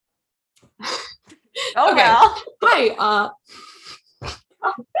Oh, okay. well. Hi.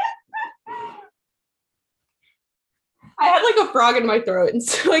 I had like a frog in my throat, and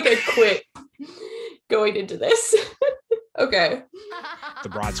so like I quit going into this. Okay. The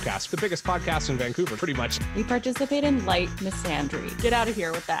Broadscast, the biggest podcast in Vancouver, pretty much. We participate in light misandry. Get out of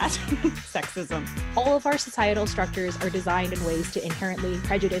here with that. Sexism. All of our societal structures are designed in ways to inherently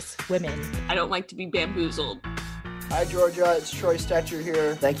prejudice women. I don't like to be bamboozled. Hi, Georgia. It's Troy Stetcher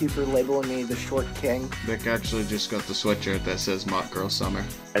here. Thank you for labeling me the short king. Vic actually just got the sweatshirt that says Mock Girl Summer.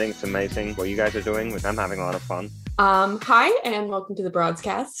 I think it's amazing what you guys are doing. I'm having a lot of fun. Hi, and welcome to the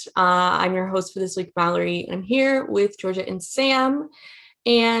Broadscast. I'm your host for this week, Mallory. I'm here with Georgia and Sam,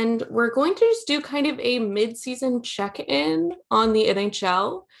 and we're going to just do kind of a mid-season check-in on the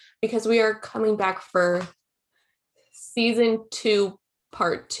NHL because we are coming back for season 2,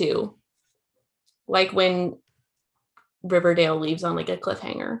 part 2. Like when Riverdale leaves on like a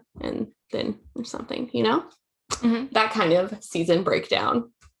cliffhanger and then or something, you know? Mm-hmm. That kind of season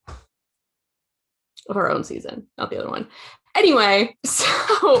breakdown of our own season, not the other one. Anyway,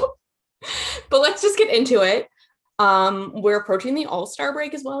 so, but let's just get into it. We're approaching the All-Star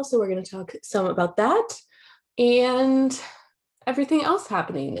break as well, so we're going to talk some about that and everything else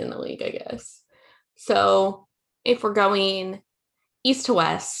happening in the league, I guess. So if we're going east to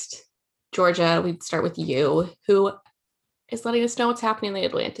west, Georgia, we'd start with you, who is letting us know what's happening in the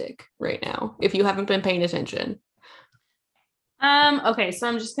Atlantic right now, if you haven't been paying attention. Okay, so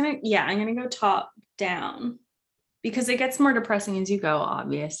I'm gonna go top down because it gets more depressing as you go,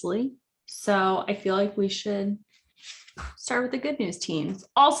 obviously. So I feel like we should start with the good news teams.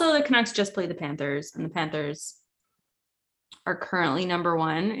 Also, the Canucks just played the Panthers, and the Panthers are currently number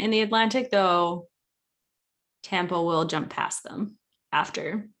 1 in the Atlantic, though Tampa will jump past them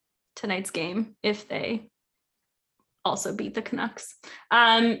after tonight's game if they also beat the Canucks.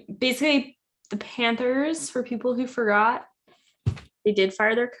 Basically, the Panthers, for people who forgot, they did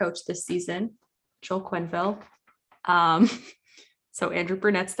fire their coach this season, Joel Quenneville. So Andrew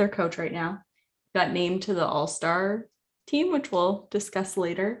Burnett's their coach right now. Got named to the All-Star team, which we'll discuss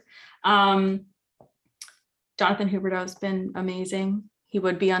later. Jonathan Huberdeau's been amazing. He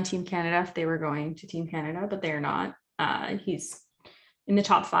would be on Team Canada if they were going to Team Canada, but they are not. He's in the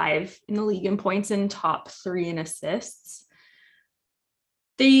top 5 in the league in points and top 3 in assists.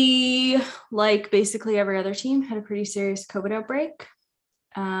 They, like basically every other team, had a pretty serious COVID outbreak.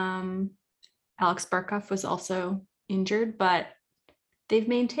 Alex Barkov was also injured, but they've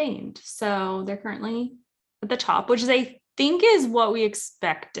maintained. So they're currently at the top, which I think is what we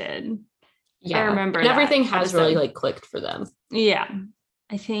expected. Yeah, I remember and that everything has episode. really like clicked for them. Yeah,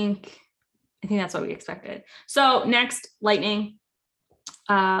 I think that's what we expected. So next, Lightning.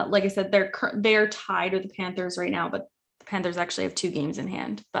 Like I said, they're tied with the Panthers right now, but the Panthers actually have 2 games in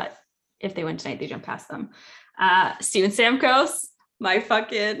hand. But if they win tonight, they jump past them. Steven Stamkos, my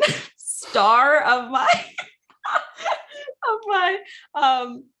fucking star of my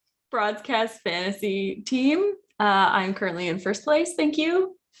Broadcast fantasy team. I'm currently in first place. Thank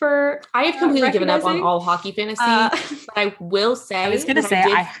you for. I have completely given up on recognizing. all hockey fantasy, but I will say I was gonna that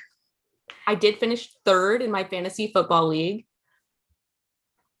say I did finish 3rd in my fantasy football league.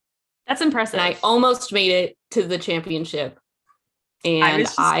 That's impressive. And I almost made it to the championship. And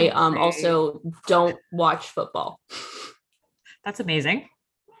I also don't watch football. That's amazing.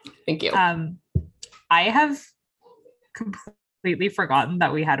 Thank you. I have completely forgotten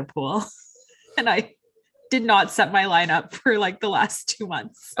that we had a pool and I did not set my lineup for like the last 2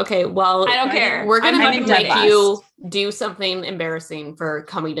 months. Okay, well, I don't care. We're going I'm to make you do something embarrassing for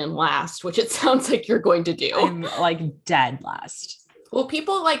coming in last, which it sounds like you're going to do. I'm like dead last. Well,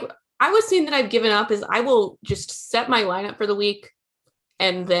 people like, I was saying that I've given up is I will just set my lineup for the week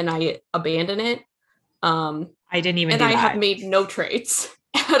and then I abandon it. I didn't even and do I that. have made no trades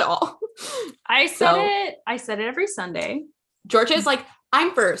at all. I said it every Sunday. Georgia is like,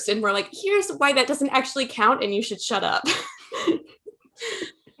 I'm first. And we're like, here's why that doesn't actually count. And you should shut up. I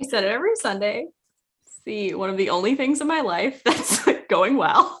said it every Sunday. See, one of the only things in my life that's going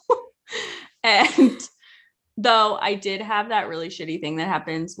well. And though I did have that really shitty thing that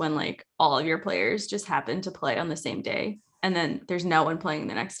happens when like all of your players just happen to play on the same day. And then there's no one playing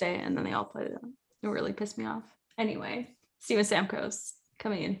the next day. And then they all play them. It really pissed me off. Anyway, Steven Stamkos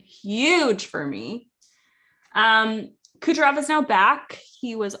coming in huge for me. Kucherov is now back.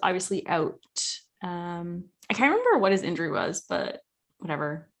 He was obviously out. I can't remember what his injury was, but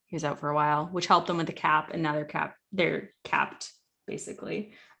whatever. He was out for a while, which helped them with the cap, and now they're capped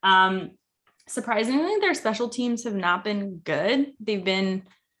basically. Surprisingly, their special teams have not been good.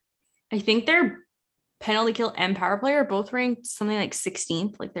 I think their penalty kill and power play are both ranked something like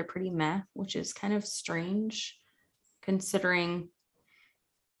 16th. Like they're pretty meh, which is kind of strange considering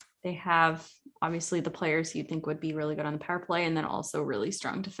they have obviously the players you'd think would be really good on the power play and then also really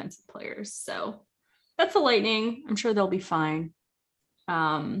strong defensive players. So that's the Lightning. I'm sure they'll be fine.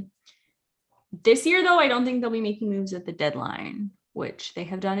 This year, though, I don't think they'll be making moves at the deadline, which they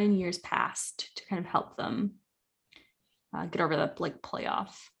have done in years past to kind of help them get over the like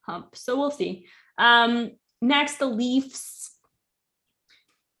playoff hump. So we'll see. Next, the Leafs.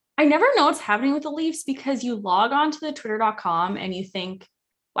 I never know what's happening with the Leafs because you log on to the twitter.com and you think,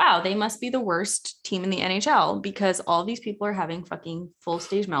 wow, they must be the worst team in the NHL because all these people are having fucking full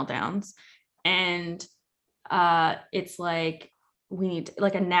stage meltdowns. And it's like, we need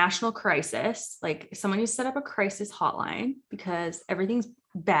like a national crisis. Like someone needs to set up a crisis hotline because everything's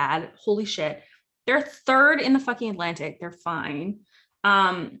bad. Holy shit. They're third in the fucking Atlantic. They're fine.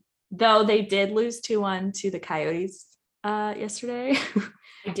 Though they did lose 2-1 to the Coyotes yesterday.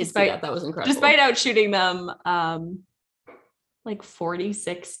 I did see that. That was incredible. Despite outshooting them like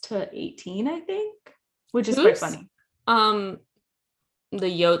 46-18, I think, which is quite funny. The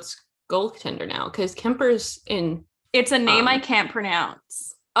Yotes goaltender now because Kemper's in. It's a name I can't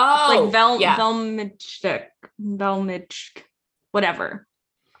pronounce. Oh, like Velmichk, whatever.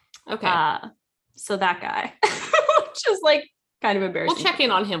 Okay. So that guy, which is like kind of embarrassing. We'll check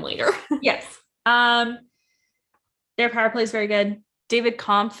in on him later. Yes. Their power play is very good. David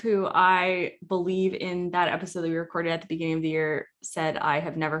Kampf, who I believe in that episode that we recorded at the beginning of the year, said, I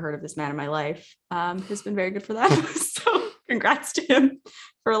have never heard of this man in my life, has been very good for that. So congrats to him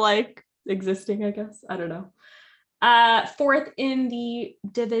for like existing, I guess. I don't know. Fourth in the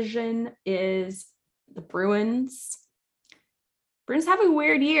division is the Bruins. Bruins have a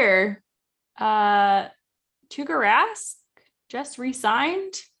weird year. Tuukka Rask just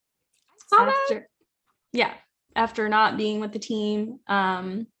re-signed. After not being with the team.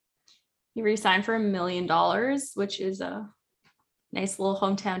 He re-signed for $1 million, which is a nice little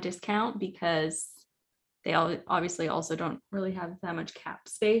hometown discount because they obviously also don't really have that much cap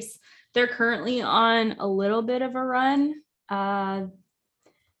space. They're currently on a little bit of a run.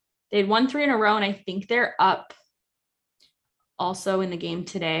 They'd won 3 in a row, and I think they're up also in the game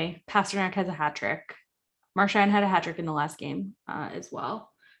today. Pasternak has a hat trick. Marchand had a hat trick in the last game as well.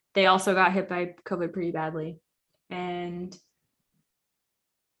 They also got hit by COVID pretty badly. And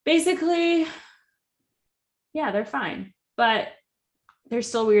basically, yeah, they're fine. But there's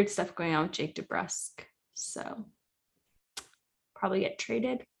still weird stuff going on with Jake DeBrusk. So probably get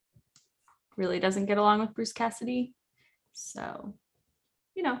traded. Really doesn't get along with Bruce Cassidy. So,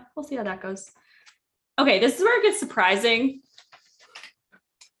 we'll see how that goes. Okay, this is where it gets surprising.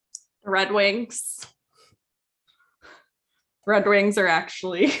 The Red Wings. Red Wings are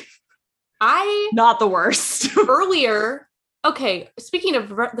actually not the worst. Earlier, okay, speaking of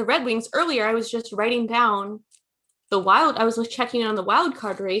the Red Wings, earlier I was just writing down I was checking on the wild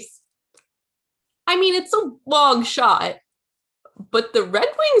card race. I mean, it's a long shot, but the Red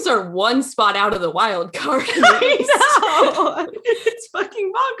Wings are one spot out of the wild card race. I know. It's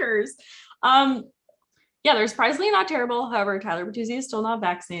fucking bonkers. Yeah, they're surprisingly not terrible. However, Tyler Bertuzzi is still not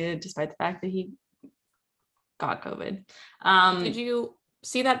vaccinated, despite the fact that he got COVID. Did you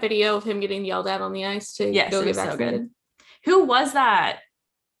see that video of him getting yelled at on the ice to go get vaccinated? So good. Who was that?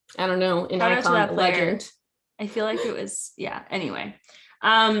 I don't know. An icon, legend. I feel like it was, anyway.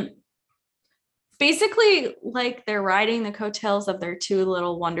 Basically, like they're riding the coattails of their two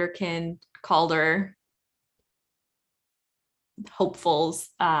little wonderkind Calder hopefuls,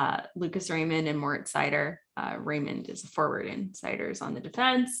 Lucas Raymond and Moritz Seider. Raymond is a forward and Seider's on the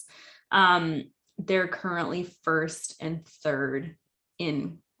defense. They're currently first and third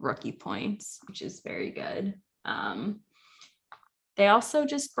in rookie points, which is very good. They also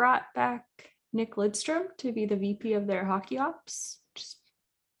just brought back Nick Lidstrom to be the VP of their hockey ops, which is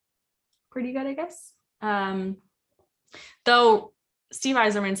pretty good, I guess. Though Steve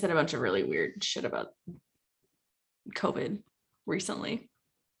Yzerman said a bunch of really weird shit about COVID recently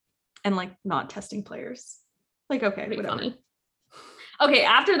and like not testing players. Like, okay, whatever. Funny. Okay,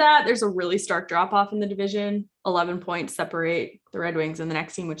 after that, there's a really stark drop off in the division. 11 points separate the Red Wings and the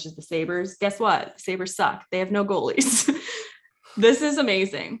next team, which is the Sabres. Guess what? The Sabres suck. They have no goalies. This is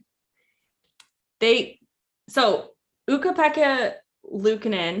amazing. Ukko-Pekka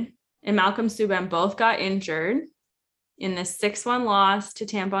Luukkonen and Malcolm Subban both got injured in the 6-1 loss to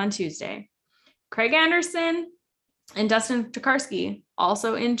Tampa on Tuesday. Craig Anderson and Dustin Tokarski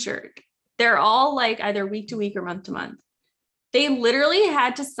also injured. They're all like either week to week or month to month. They literally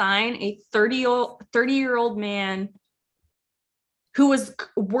had to sign a 30-year-old man who was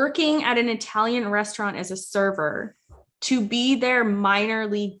working at an Italian restaurant as a server to be their minor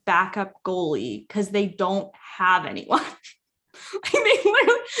league backup goalie because they don't have anyone.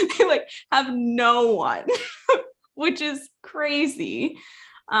 they like have no one, which is crazy.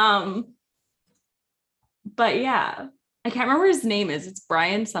 But yeah, I can't remember his name is. It's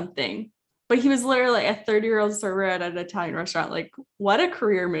Brian something, but he was literally a 30-year-old server at an Italian restaurant. Like, what a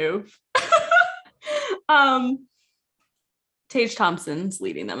career move. Tage Thompson's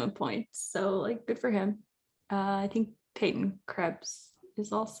leading them in points, so like good for him. I think Peyton Krebs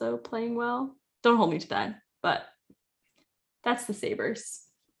is also playing well. Don't hold me to that, but that's the Sabres.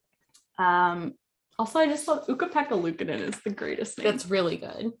 Also, I just love Ukko-Pekka Luukkonen is the greatest name. That's really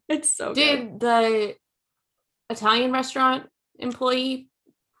good. It's so good. Did the Italian restaurant employee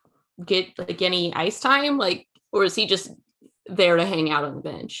get like any ice time? Like, or is he just there to hang out on the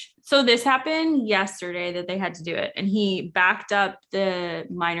bench? So this happened yesterday that they had to do it, and he backed up the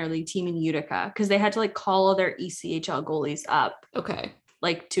minor league team in Utica because they had to like call all their ECHL goalies up, Okay.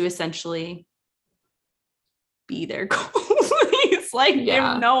 like to essentially be their goalies. Like, they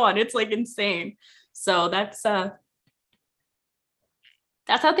have no one. It's like insane. So that's how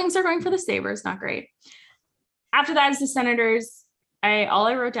things are going for the Sabres. Not great. After that is the Senators. All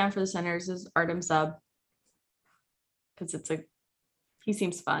I wrote down for the Senators is Artem Zub, because he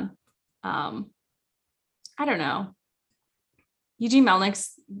seems fun. I don't know. Eugene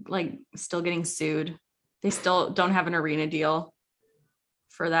Melnick's like still getting sued. They still don't have an arena deal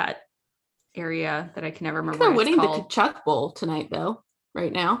for that area that I can never remember. They're what it's winning the called. Kachuk Bowl tonight, though.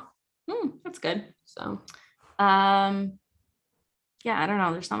 Right now. That's good. So, Yeah, I don't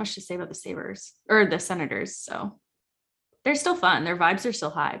know. There's not much to say about the Sabres or the Senators. So they're still fun. Their vibes are still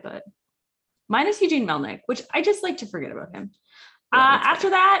high, but minus Eugene Melnick, which I just like to forget about him. Yeah,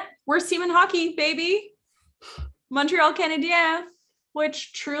 After that, we're team in hockey, baby. Montreal Canadiens,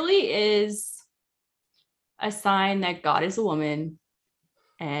 which truly is a sign that God is a woman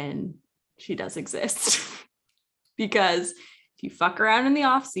and she does exist. Because if you fuck around in the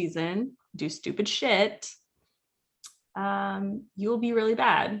off season, do stupid shit, you'll be really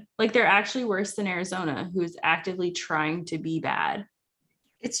bad. Like, they're actually worse than Arizona, who's actively trying to be bad.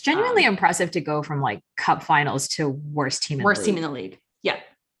 It's genuinely impressive to go from like cup finals to worst team in the league. Yeah.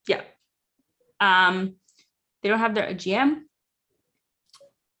 They don't have their GM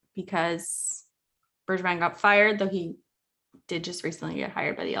because Bergevin got fired, though he did just recently get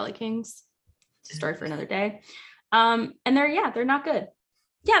hired by the LA Kings. It's a story for another day. And they're not good.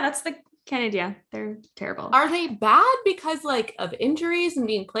 Yeah, that's the Canada. They're terrible. are they bad because like of injuries and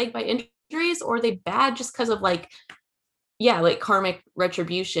being plagued by injuries, or are they bad just because of like karmic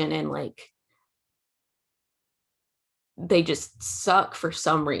retribution and like they just suck for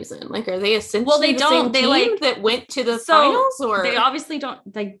some reason? Like, are they essentially same team that went to the finals, or they obviously don't?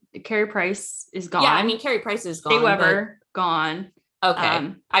 Like, Carey Price is gone. Yeah, I mean Carey Price is gone. Shea Weber gone.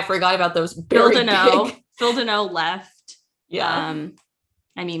 Okay, I forgot about those. Phil Deneau left. Yeah.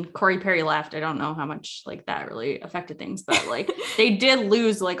 I mean, Corey Perry left. I don't know how much like that really affected things, but like they did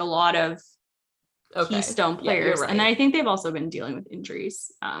lose like a lot of keystone players. Right. And I think they've also been dealing with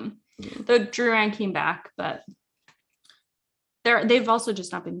injuries. Though Drew Ryan came back, but they've also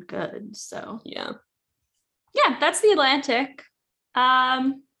just not been good. So yeah, that's the Atlantic.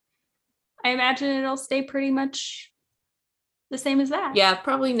 I imagine it'll stay pretty much the same as that. Yeah,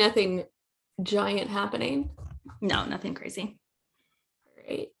 probably nothing giant happening. No, nothing crazy.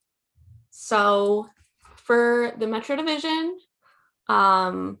 Right. So for the Metro Division,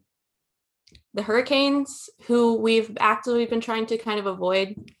 the Hurricanes, who we've actively been trying to kind of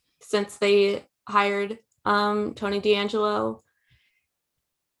avoid since they hired Tony D'Angelo,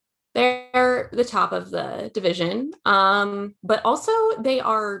 they're the top of the division. But also they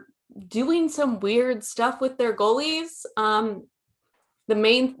are doing some weird stuff with their goalies. The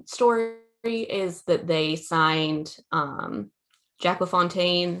main story is that they signed Jack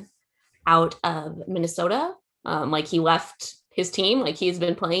LaFontaine out of Minnesota. Like, he left his team, like he's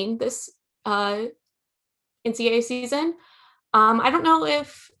been playing this NCAA season. I don't know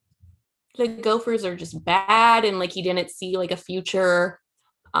if the Gophers are just bad and like he didn't see like a future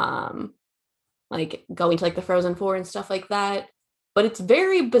like going to like the Frozen Four and stuff like that. But it's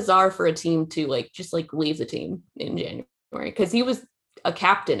very bizarre for a team to like just like leave the team in January, because he was a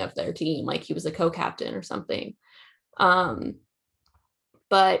captain of their team, like he was a co-captain or something.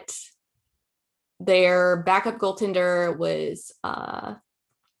 But their backup goaltender was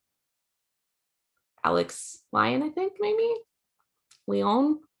Alex Lyon, I think, maybe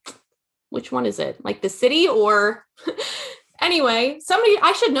Leon. Which one is it? Like the city or anyway, somebody,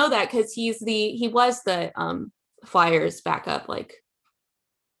 I should know that because he was the Flyers backup like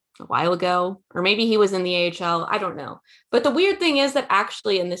a while ago, or maybe he was in the AHL. I don't know. But the weird thing is that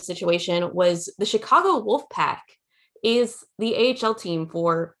actually in this situation was the Chicago Wolfpack is the AHL team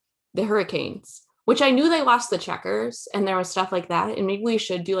for the Hurricanes, which I knew they lost the Checkers and there was stuff like that. And maybe we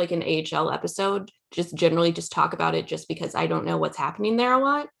should do like an AHL episode, just generally just talk about it just because I don't know what's happening there a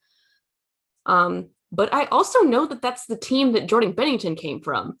lot. But I also know that that's the team that Jordan Bennington came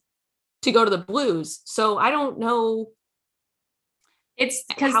from to go to the Blues. So I don't know. It's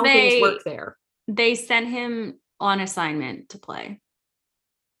because how things work there. They sent him on assignment to play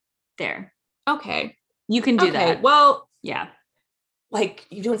there. Okay. You can do that. Well, yeah. Like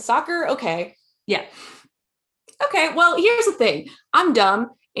you doing soccer? Okay. Yeah. Okay. Well, here's the thing. I'm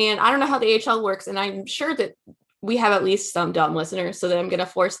dumb and I don't know how the AHL works. And I'm sure that we have at least some dumb listeners, so that I'm going to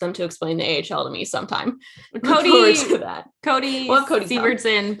force them to explain the AHL to me sometime. Cody, to that. Cody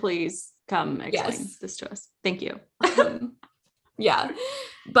Sievertson, please come explain this to us. Thank you. Yeah.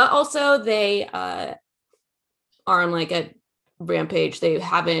 But also they are on like a rampage. They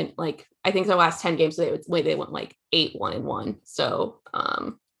haven't like, I think their last 10 games, they went like 8-1-1. So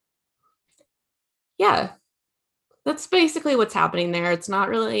yeah, that's basically what's happening there. It's not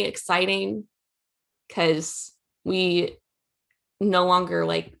really exciting because we no longer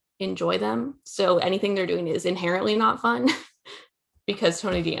like enjoy them. So anything they're doing is inherently not fun because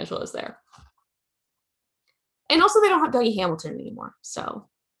Tony DeAngelo is there. And also they don't have Dougie Hamilton anymore. So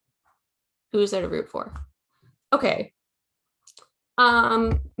who's there to root for? Okay.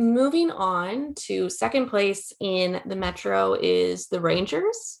 Moving on to second place in the Metro is the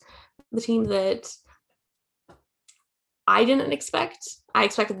Rangers, the team that I didn't expect. I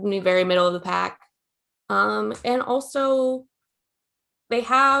expected them to be very middle of the pack. And also they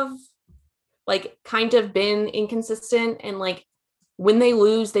have like kind of been inconsistent and like when they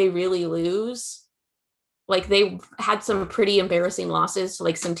lose, they really lose. Like they had some pretty embarrassing losses to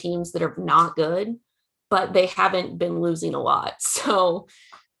like some teams that are not good, but they haven't been losing a lot. So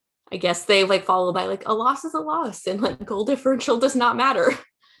I guess they like followed by like a loss is a loss and like goal differential does not matter.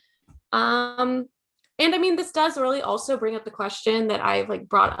 And I mean, this does really also bring up the question that I've like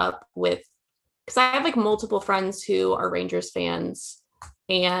brought up with, because I have like multiple friends who are Rangers fans.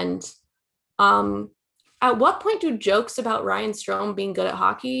 And at what point do jokes about Ryan Strome being good at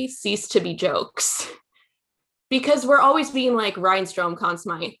hockey cease to be jokes? Because we're always being like, Ryan Strome, Conn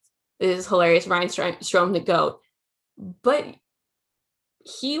Smythe is hilarious. Ryan Strome, the GOAT. But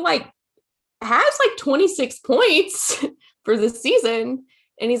he like has like 26 points for this season.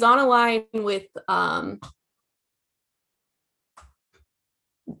 And he's on a line with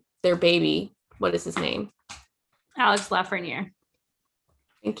their baby. What is his name? Alex Lafreniere.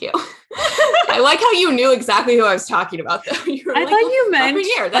 Thank you. I like how you knew exactly who I was talking about, though. You were I like, thought you meant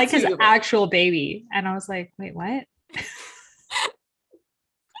Lafreniere, like that's his who you meant. actual baby. And I was like, wait, what?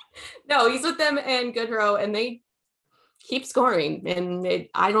 No, he's with them and Goodrow, and they keep scoring. And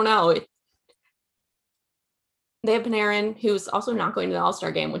I don't know. They have Panarin, who's also not going to the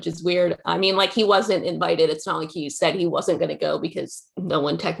All-Star game, which is weird. I mean, like he wasn't invited. It's not like he said he wasn't going to go because no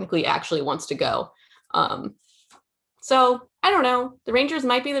one technically actually wants to go. So I don't know. The Rangers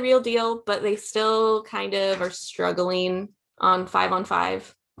might be the real deal, but they still kind of are struggling on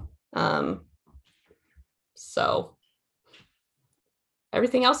 5-on-5. So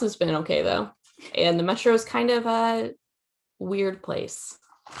everything else has been okay though. And the Metro is kind of a weird place.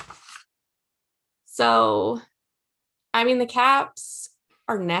 So, I mean, the Caps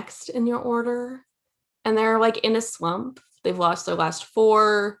are next in your order and they're like in a slump. They've lost their last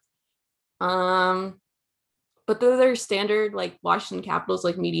 4. But they're their standard, like Washington Capitals,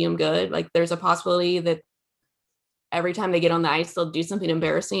 like medium good. Like there's a possibility that every time they get on the ice, they'll do something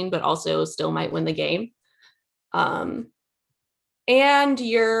embarrassing, but also still might win the game. And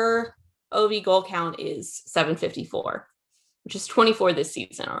your OV goal count is 754, which is 24 this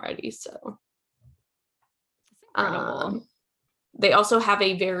season already. So Incredible. They also have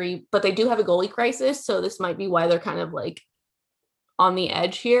but they do have a goalie crisis. So this might be why they're kind of like on the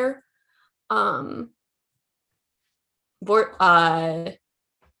edge here. Not Voracek.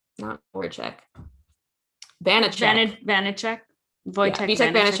 Vanacek. Vitek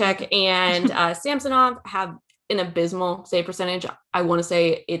Vanacek and Samsonov have an abysmal save percentage. I want to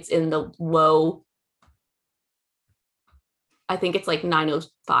say it's in the low. I think it's like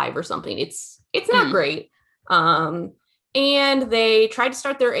 905 or something. It's not great. And they tried to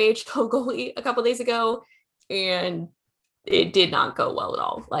start their AHL goalie a couple days ago, and it did not go well at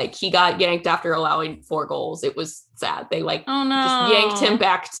all. Like he got yanked after allowing 4 goals. It was sad. They just yanked him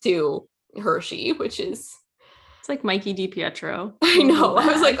back to Hershey, which is. It's like Mikey DiPietro. I know. I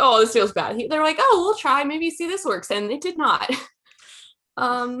was like, oh, this feels bad. They're like, oh, we'll try. Maybe see this works. And it did not.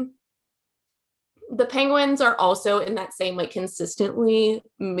 The Penguins are also in that same like consistently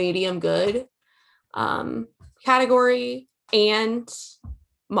medium good category, and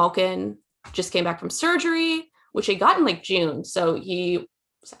Malkin just came back from surgery, which he got in like June, so he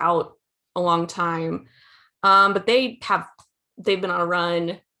was out a long time. But they've been on a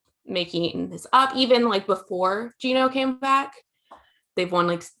run making this up, even like before Gino came back. They've won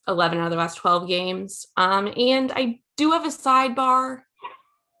like 11 out of the last 12 games. And I do have a sidebar,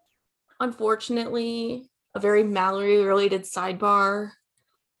 unfortunately, a very Mallory related sidebar,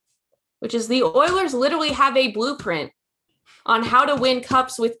 which is the Oilers literally have a blueprint on how to win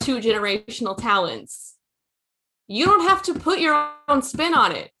cups with 2 generational talents. You don't have to put your own spin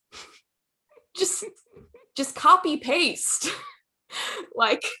on it. Just copy paste.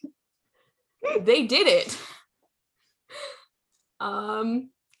 Like, they did it.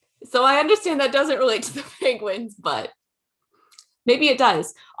 So I understand that doesn't relate to the Penguins, but maybe it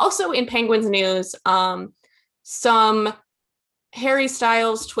does. Also in Penguins news, some Harry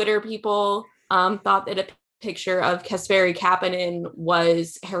Styles Twitter people thought that a picture of Kasperi Kapanen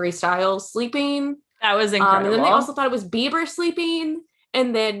was Harry Styles sleeping. That was incredible. And then they also thought it was Bieber sleeping.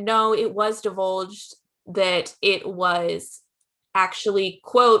 And then no, it was divulged that it was actually,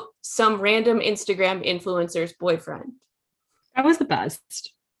 quote, some random Instagram influencer's boyfriend. That was the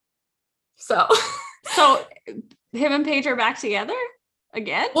best. So him and Paige are back together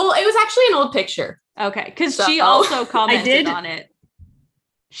again? Well, it was actually an old picture. Okay, because she also commented on it.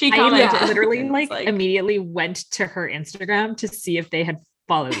 She commented. I literally like immediately went to her Instagram to see if they had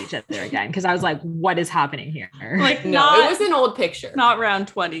followed each other again, because I was like, what is happening here? Like, no, it was an old picture. Not round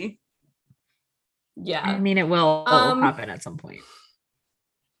 20. Yeah. I mean, it will happen at some point.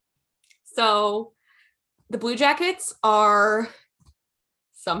 So the Blue Jackets are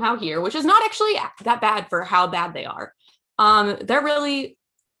somehow here, which is not actually that bad for how bad they are. They're really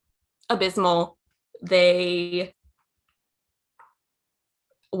abysmal. They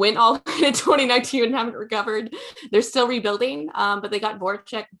went all in 2019 and haven't recovered. They're still rebuilding, but they got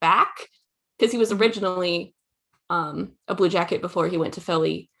Voracek back because he was originally a Blue Jacket before he went to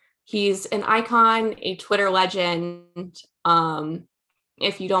Philly. He's an icon, a Twitter legend.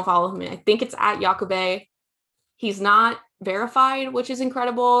 If you don't follow him, I think it's at Jakube. He's not verified, which is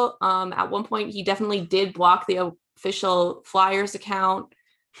incredible. At one point, he definitely did block the official Flyers account.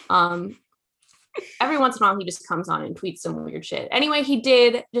 Every once in a while, he just comes on and tweets some weird shit. Anyway, he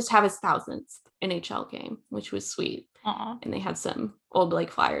did just have his 1000th NHL game, which was sweet. Aww. And they had some old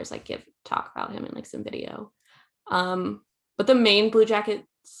like Flyers like talk about him in like some video. But the main Blue Jackets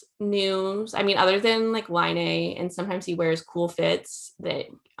news, I mean, other than like Line A, and sometimes he wears cool fits that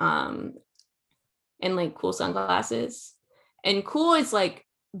and like cool sunglasses. And cool is like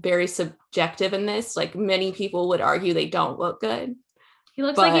very subjective in this. Like many people would argue they don't look good. He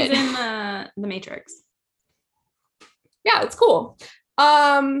looks like he's in the Matrix. Yeah, it's cool.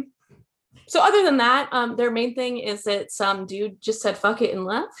 So other than that, their main thing is that some dude just said fuck it and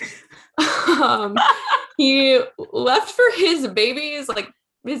left. He left for his baby's, like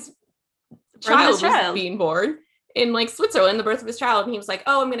his child was being born in like Switzerland, the birth of his child, and he was like,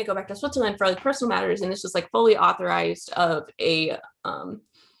 oh, I'm gonna go back to Switzerland for like personal matters, and it's just like fully authorized of a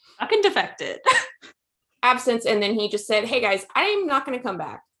fucking defected absence. And then he just said, hey guys, I'm not gonna come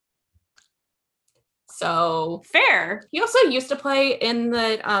back. So fair. He also used to play in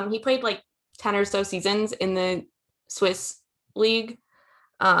the he played like 10 or so seasons in the Swiss league,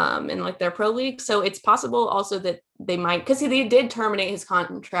 in like their pro league. So it's possible also that they might, because they did terminate his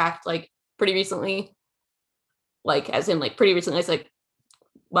contract like pretty recently, like as in like pretty recently, it's like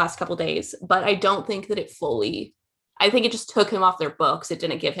last couple days. But I don't think that it fully, I think it just took him off their books. It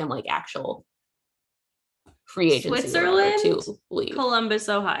didn't give him like actual free agency Switzerland to leave. Columbus,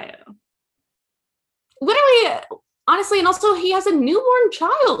 Ohio. Literally, honestly, and also he has a newborn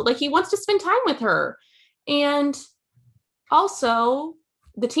child. Like he wants to spend time with her. And also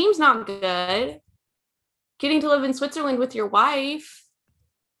the team's not good. Getting to live in Switzerland with your wife,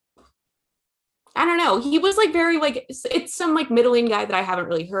 I don't know. He was like very like, it's some like middling guy that I haven't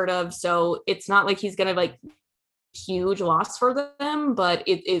really heard of. So it's not like he's gonna like huge loss for them, but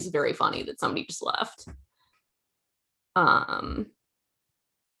it is very funny that somebody just left.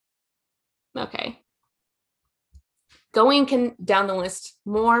 Okay. Going down the list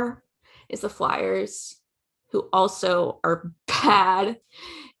more is the Flyers, who also are bad.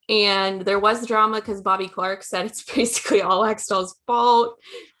 And there was drama because Bobby Clark said it's basically all Hextall's fault.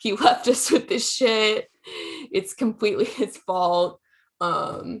 He left us with this shit. It's completely his fault.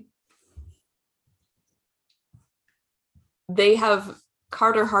 They have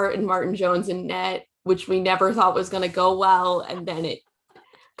Carter Hart and Martin Jones in net, which we never thought was going to go well. And then it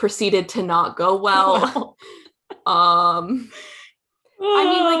proceeded to not go well. I mean,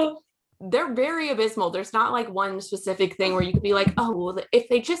 like, they're very abysmal. There's not like one specific thing where you could be like, oh, well, if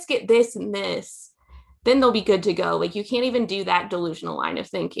they just get this and this, then they'll be good to go. Like, you can't even do that delusional line of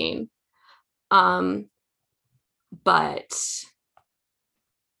thinking. But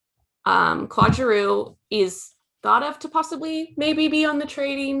Claude Giroux is thought of to possibly maybe be on the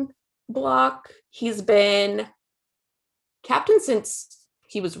trading block. He's been captain since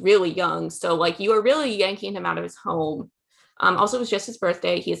he was really young. So like, you are really yanking him out of his home. Also, it was just his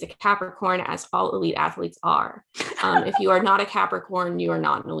birthday. He is a Capricorn, as all elite athletes are. If you are not a Capricorn, you are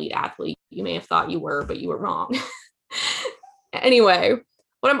not an elite athlete. You may have thought you were, but you were wrong. Anyway,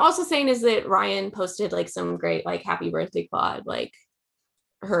 what I'm also saying is that Ryan posted like some great like happy birthday Claude, like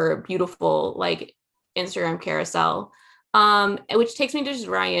her beautiful like Instagram carousel, which takes me to just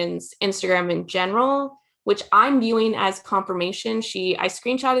Ryan's Instagram in general, which I'm viewing as confirmation. I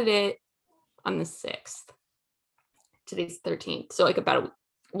screenshotted it on the 6th. Today's 13th, so like about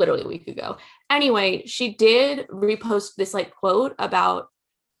literally a week ago. Anyway, she did repost this like quote about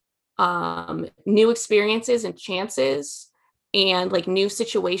new experiences and chances and like new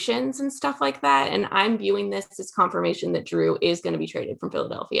situations and stuff like that. And I'm viewing this as confirmation that Drew is going to be traded from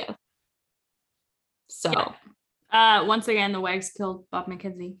Philadelphia. So once again, the Wags killed Bob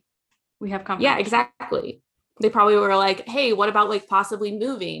McKenzie. We have confirmation. Yeah, exactly. They probably were like, hey, what about like possibly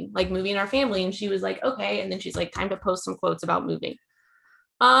moving our family? And she was like, okay. And then she's like, time to post some quotes about moving.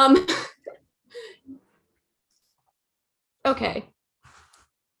 Okay.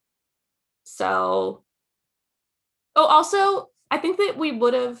 So, also, I think that we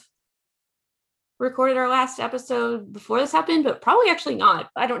would have recorded our last episode before this happened, but probably actually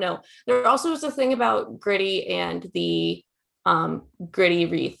not. I don't know. There also was a thing about Gritty and the Gritty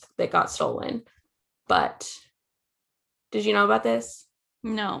wreath that got stolen. But did you know about this?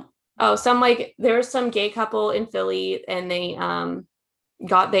 No. Oh, there was some gay couple in Philly, and they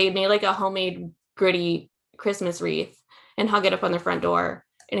made like a homemade Gritty Christmas wreath and hung it up on their front door,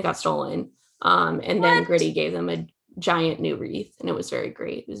 and it got stolen. And then Gritty gave them a giant new wreath, and it was very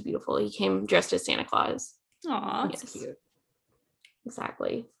great. It was beautiful. He came dressed as Santa Claus. Aw, that's cute.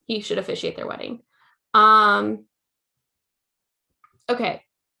 Exactly. He should officiate their wedding. Okay.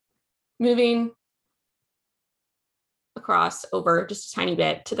 Moving across over just a tiny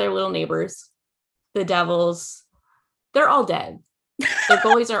bit to their little neighbors, the Devils. They're all dead. Their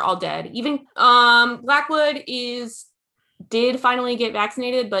goalies are all dead. Even Blackwood did finally get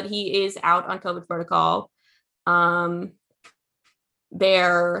vaccinated, but he is out on COVID protocol.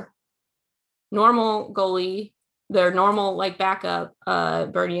 Their normal goalie, their normal like backup,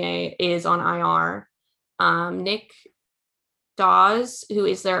 Bernier, is on IR. Nick Dawes, who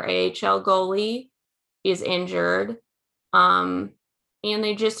is their AHL goalie, is injured. And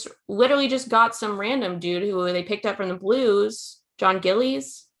they just literally just got some random dude who they picked up from the Blues, John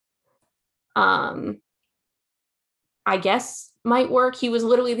Gillies. I guess might work. He was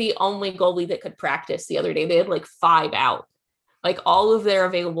literally the only goalie that could practice the other day. They had like 5 out. Like all of their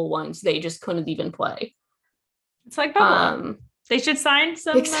available ones, they just couldn't even play. It's like bubble. They should sign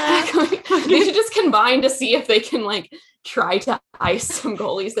some. Exactly. They should just combine to see if they can like try to ice some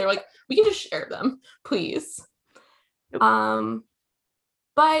goalies. They're like, we can just share them, please.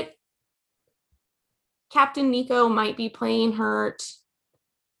 But Captain Nico might be playing hurt.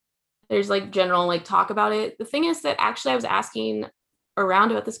 There's like general like talk about it. The thing is that actually I was asking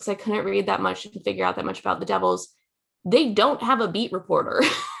around about this because I couldn't read that much and figure out that much about the Devils. They don't have a beat reporter.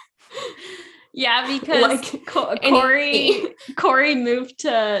 Yeah, because like, Corey moved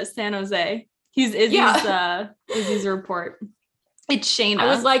to San Jose. He's Izzy's report. It's Shayna. I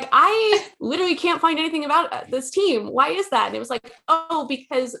was like, I literally can't find anything about this team. Why is that? And it was like, oh,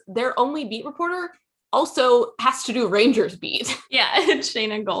 because their only beat reporter also has to do Rangers beat. Yeah, it's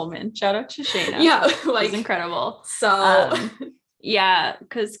Shayna Goldman. Shout out to Shayna. Yeah, like she's incredible. So yeah,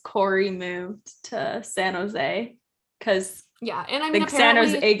 because Corey moved to San Jose. Because yeah, and I mean, the San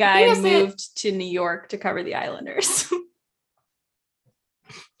Jose guy moved to New York to cover the Islanders.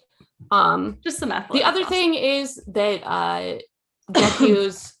 Just some athletic. The other thing is that Jeff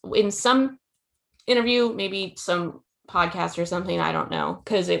Hughes, in some interview, maybe some podcast or something, I don't know,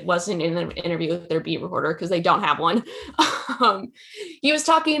 because it wasn't in an interview with their beat reporter because they don't have one. He was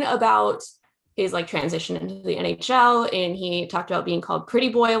talking about his like transition into the NHL, and he talked about being called pretty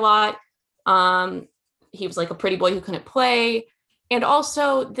boy a lot. He was like a pretty boy who couldn't play. And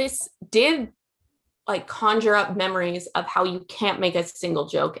also this did like conjure up memories of how you can't make a single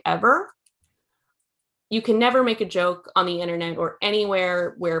joke ever. You can never make a joke on the internet or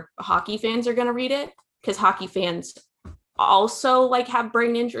anywhere where hockey fans are going to read it, because hockey fans also like have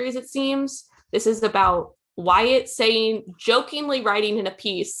brain injuries, it seems. This is about Wyatt jokingly writing in a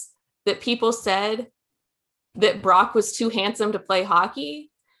piece that people said that Brock was too handsome to play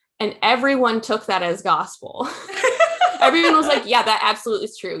hockey, and everyone took that as gospel. Everyone was like, yeah, that absolutely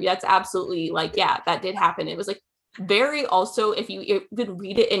is true. That's absolutely like, yeah, that did happen. It was like very also, if you even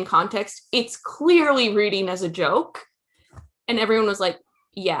read it in context, it's clearly reading as a joke. And everyone was like,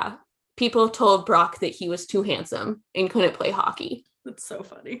 yeah, people told Brock that he was too handsome and couldn't play hockey. That's so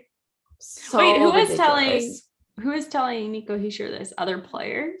funny. So wait, who ridiculous. is telling Nico Hischier this? Other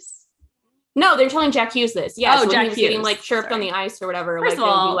players? No, they're telling Jack Hughes this. Yeah, so when Jack he was getting Hughes. like chirped on Sorry. the ice or whatever, First like of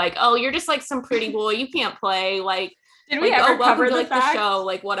all, they'll be like, "Oh, you're just like some pretty boy. You can't play." Like, did like, we ever welcome cover to, the like fact? the show,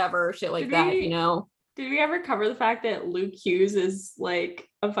 like whatever shit like Did that, we- you know? Did we ever cover the fact that Luke Hughes is like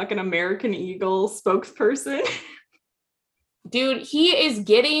a fucking American Eagle spokesperson? Dude, he is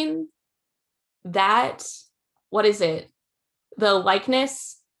getting that. What is it? The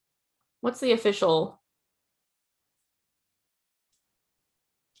likeness. What's the official?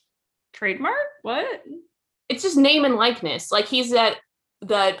 Trademark? What? It's just name and likeness. Like he's that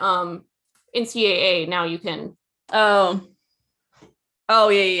NCAA. Now you can. Oh,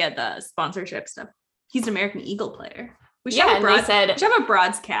 yeah, the sponsorship stuff. He's an American Eagle player. We should Yeah, have and they said we should have a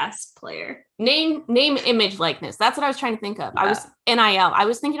broadcast player. name, image, likeness. That's what I was trying to think of. I was NIL. I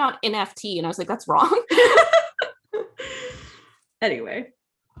was thinking about NFT, and I was like, that's wrong. Anyway,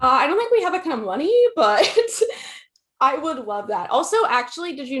 I don't think we have that kind of money, but I would love that. Also,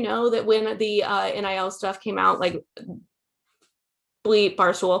 actually, did you know that when the NIL stuff came out, like Bleep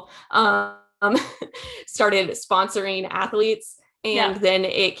Barstool started sponsoring athletes, and then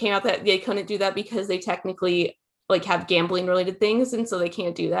it came out that they couldn't do that because they technically like have gambling related things, and so they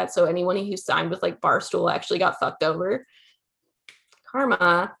can't do that. So anyone who signed with like Barstool actually got fucked over.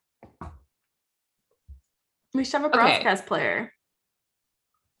 Karma. we should have a broadcast player.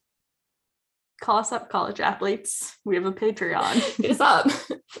 Call us up, college athletes. We have a Patreon. Hit us up.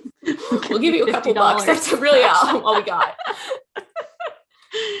 We'll give you a couple bucks. That's really all we got.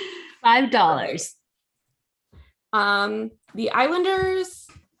 $5. The Islanders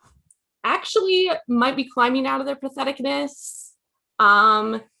actually might be climbing out of their patheticness.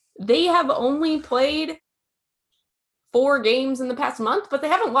 They have only played 4 games in the past month, but they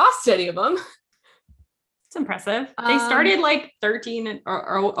haven't lost any of them. It's impressive. They started like 13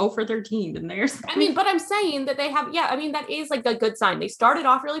 or 0 for 13, didn't they? I mean, but I'm saying that they have, yeah, I mean, that is like a good sign. They started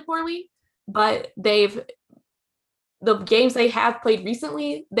off really poorly, but the games they have played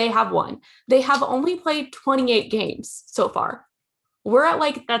recently, they have won. They have only played 28 games so far. We're at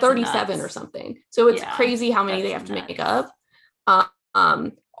like 37 or something. So it's crazy how many they have to make up.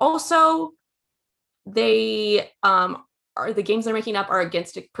 Also, they are the games they're making up are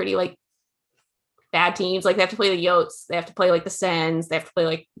against a pretty like bad teams. Like they have to play the Yotes, they have to play like the Sens, they have to play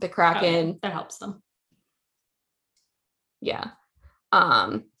like the Kraken. That helps them. Yeah.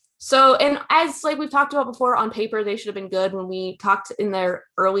 So, and as like we've talked about before, on paper they should have been good. When we talked in their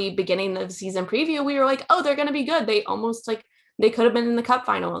early beginning of the season preview, we were like, oh, they're gonna be good. They almost like they could have been in the cup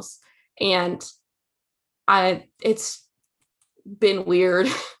finals. And it's been weird.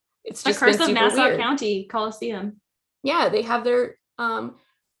 It's The just curse been of super Nassau weird. County Coliseum. Yeah, they have their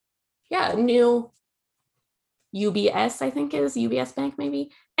new UBS, I think is UBS Bank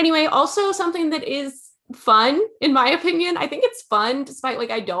maybe. Anyway, also something that is fun in my opinion. I think it's fun despite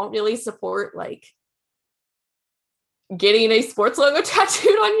like I don't really support like getting a sports logo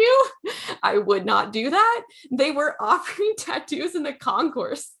tattooed on you. I would not do that. They were offering tattoos in the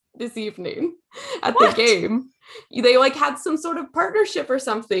concourse this evening at the game. They like had some sort of partnership or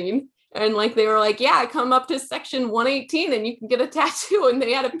something. And like they were like, yeah, come up to section 118 and you can get a tattoo. And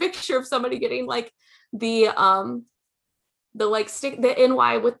they had a picture of somebody getting like the like stick, the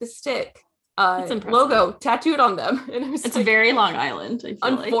NY with the stick logo tattooed on them. And it was It's like, a very Long Island. I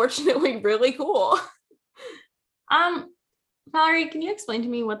feel unfortunately really cool. Valerie, can you explain to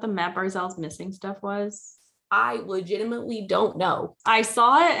me what the Matt Barzal's missing stuff was? I legitimately don't know. I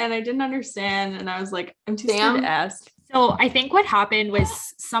saw it and I didn't understand, and I was like, I'm too scared to ask. So I think what happened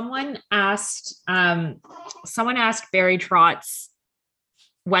was someone asked Barry Trotz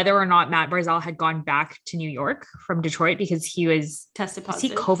whether or not Matt Barzal had gone back to New York from Detroit because he was tested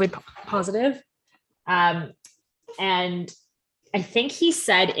positive. positive. COVID positive. And I think he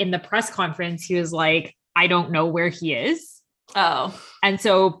said in the press conference, he was like, I don't know where he is. Oh. And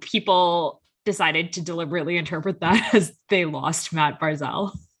so people decided to deliberately interpret that as they lost Matt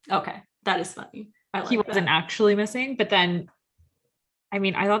Barzal. Okay. That is funny. He wasn't actually missing, but then, I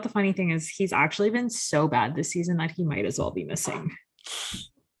mean, I thought the funny thing is he's actually been so bad this season that he might as well be missing.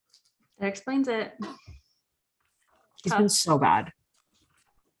 That explains it. He's been so bad.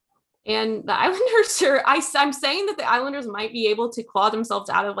 And the Islanders are, I'm saying that the Islanders might be able to claw themselves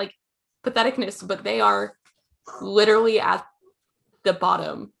out of like patheticness, but they are literally at the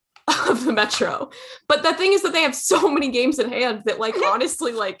bottom of the Metro. But the thing is that they have so many games in hand that like,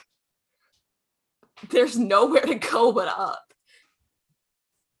 honestly, like there's nowhere to go but up.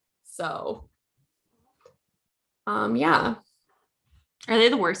 So, yeah. Are they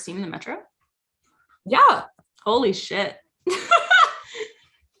the worst team in the Metro? Yeah. Holy shit.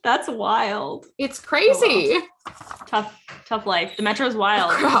 That's wild. It's crazy. Oh, wow. Tough life. The Metro's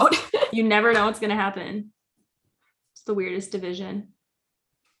wild. Crowd. You never know what's going to happen. It's the weirdest division.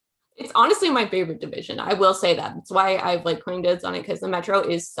 It's honestly my favorite division. I will say that. That's why I've like claimed dibs on it, because the Metro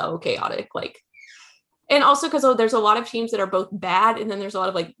is so chaotic. Like, and also because there's a lot of teams that are both bad, and then there's a lot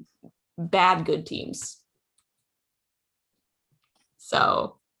of like bad good teams.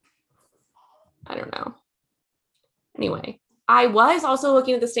 So I don't know. Anyway, I was also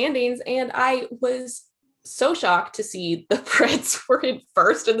looking at the standings, and I was so shocked to see the Preds were in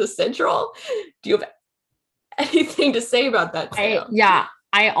first in the Central. Do you have anything to say about that, Sam?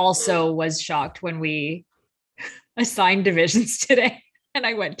 I also was shocked when we assigned divisions today, and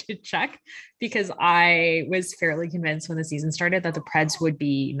I went to check because I was fairly convinced when the season started that the Preds would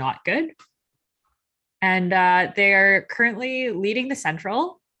be not good. And they're currently leading the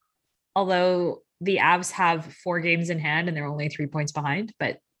Central, although the Avs have 4 games in hand and they're only 3 points behind.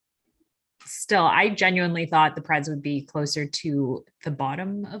 But still, I genuinely thought the Preds would be closer to the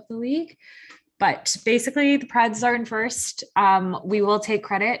bottom of the league. But basically, the Preds are in first. We will take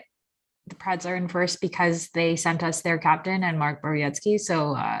credit. The Preds are in first because they sent us their captain and Mark Borowiecki.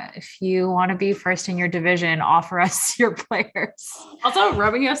 So if you want to be first in your division, offer us your players. Also,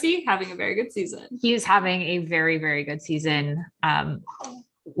 Robin Yossi having a very good season. He is having a very, very good season.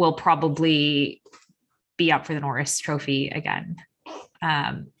 Will probably be up for the Norris Trophy again.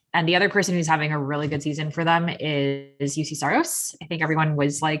 And the other person who's having a really good season for them is UC Saros. I think everyone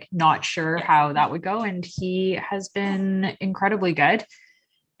was like not sure how that would go, and he has been incredibly good.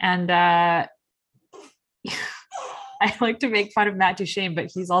 And I like to make fun of Matt Duchene, but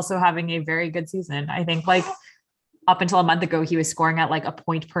he's also having a very good season. I think like up until a month ago, he was scoring at like a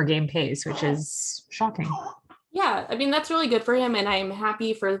point per game pace, which is shocking. Yeah, I mean, that's really good for him, and I'm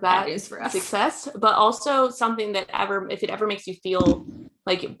happy for that is for us. success, but also something that if it ever makes you feel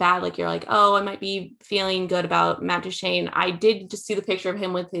like bad, like you're like, oh, I might be feeling good about Matt Duchene. I did just see the picture of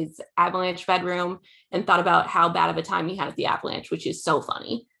him with his Avalanche bedroom and thought about how bad of a time he had at the Avalanche, which is so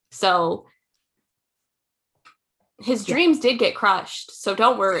funny. So his dreams did get crushed, so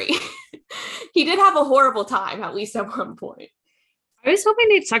don't worry. He did have a horrible time, at least at one point. I was hoping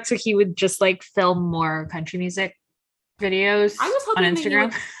Nate Suxucky would just like film more country music videos I was hoping on that he Instagram.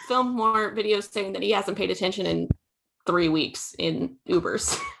 would film more videos saying that he hasn't paid attention in 3 weeks in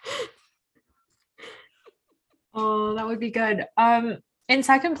Ubers. Oh, that would be good. In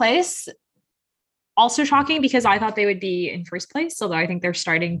second place, also shocking because I thought they would be in first place, although I think they're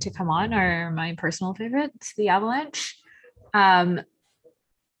starting to come on, are my personal favorites, the Avalanche.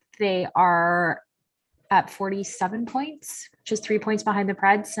 They are at 47 points, which is 3 points behind the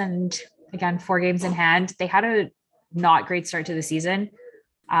Preds. And again, 4 games in hand. They had a not great start to the season.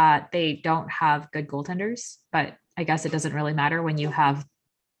 They don't have good goaltenders, but I guess it doesn't really matter when you have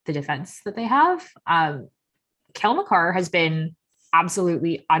the defense that they have. Kel McCarr has been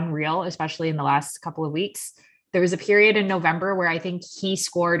absolutely unreal, especially in the last couple of weeks. There was a period in November where I think he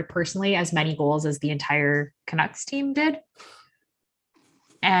scored personally as many goals as the entire Canucks team did.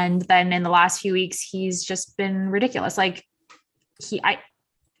 And then in the last few weeks, he's just been ridiculous. Like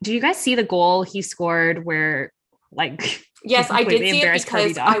do you guys see the goal he scored where like, yes, I did see it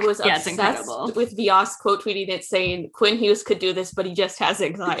because I was Yeah, it's obsessed incredible. with Vios quote tweeting it saying Quinn Hughes could do this, but he just has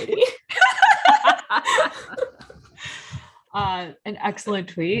anxiety. An excellent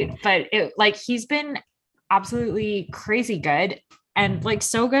tweet, but it like he's been absolutely crazy good. And like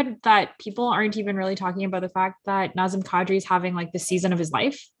so good that people aren't even really talking about the fact that Nazem Kadri is having like the season of his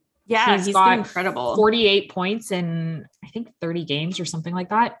life. Yeah, He's he's got been incredible. 48 points in I think 30 games or something like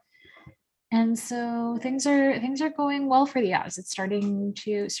that. And so things are going well for the Avs. It's starting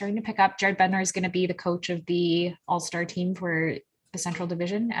to pick up. Jared Bednar is going to be the coach of the All-Star team for the Central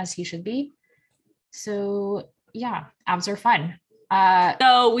Division, as he should be. So yeah, Avs are fun.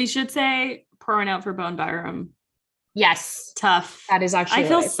 So we should say pouring out for Bowen Byram. Yes, Tough. that is actually I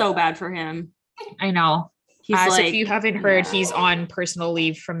feel what so bad for him. I know. He's So like, if you haven't heard, he's on personal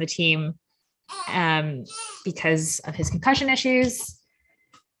leave from the team because of his concussion issues.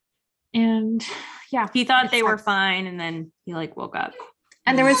 And yeah, he thought they were fine, and then he like woke up.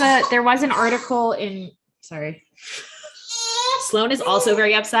 and there was an article in Sorry. Sloan is also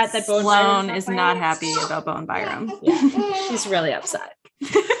very upset that Bowen Sloan Byram's is playing. not happy about Bowen Byram. Yeah, she's really upset.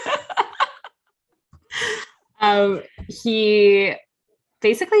 He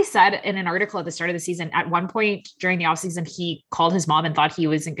basically said in an article at the start of the season, at one point during the offseason, he called his mom and thought he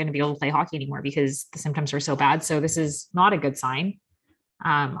wasn't going to be able to play hockey anymore because the symptoms were so bad. So this is not a good sign.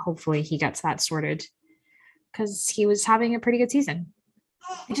 Hopefully he gets that sorted because he was having a pretty good season.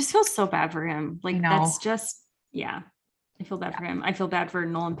 I just feel so bad for him. Like, I know. that's just, yeah. I feel bad for him. I feel bad for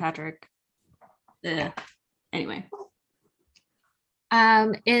Nolan Patrick. Ugh. Anyway.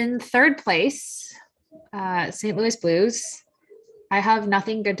 In third place, St. Louis Blues. I have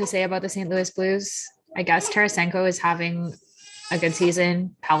nothing good to say about the St. Louis Blues. I guess Tarasenko is having a good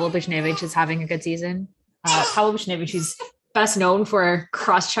season. Pavel Buchnevich is having a good season. Pavel Buchnevich is best known for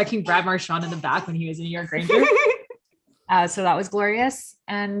cross-checking Brad Marchand in the back when he was a New York Ranger. So that was glorious.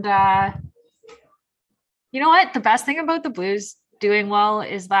 And you know what? The best thing about the Blues doing well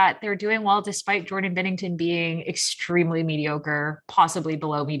is that they're doing well despite Jordan Binnington being extremely mediocre, possibly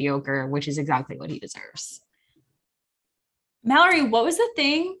below mediocre, which is exactly what he deserves. Mallory, what was the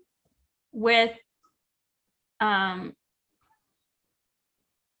thing with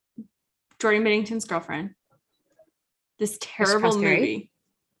Jordan Binnington's girlfriend? This terrible Presbyterian? movie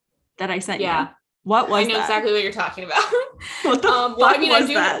that I sent Yeah. you. What was I know that? exactly what you're talking about. What the Well, fuck I mean, was I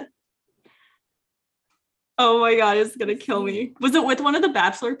do. that? Oh my god, it's gonna kill me. Was it with one of the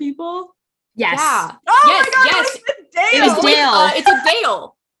Bachelor people? Yes. Yeah. Oh Yes, my god, yes. Dale. It was Dale. It's a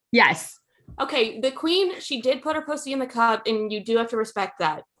Dale. Yes. Okay, the queen, she did put her pussy in the cup, and you do have to respect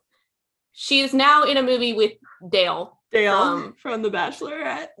that. She is now in a movie with Dale, Dale from The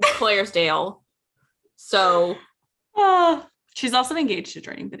Bachelorette. Claire's Dale. So, Oh, she's also engaged to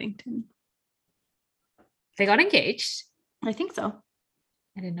Jordan Binnington. They got engaged. I think so.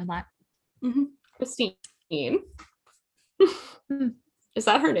 I didn't know that. Christine. Is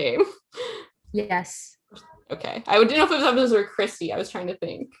that her name? Yes. Okay. I didn't know if it was or Christy. I was trying to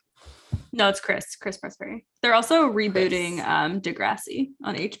think. No, it's Chris Pressberry. They're also rebooting Degrassi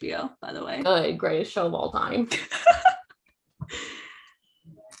on HBO, by the way. Good, greatest show of all time.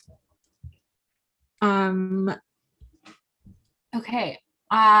 Okay.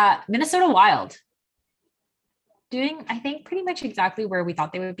 Minnesota Wild. Doing, I think, pretty much exactly where we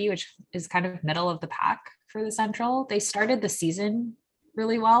thought they would be, which is kind of middle of the pack for the Central. They started the season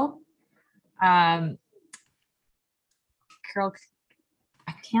really well. Carol,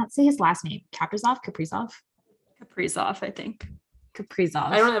 I can't say his last name. Kaprizov, Kaprizov, I think.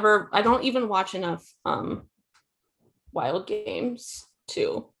 Kaprizov. I don't even watch enough Wild games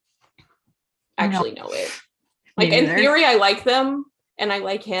to actually know it. Me Like, in neither. theory, I like them and I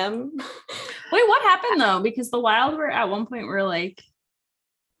like him. Wait, what happened though? Because the Wild were at one point were like,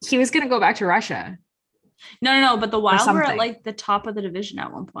 He was going to go back to Russia. no, but the Wild were at something. like the top of the division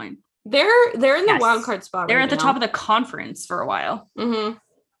at one point. They're in the Yes. wild card spot. They were right at the now. top of the conference for a while, Mhm.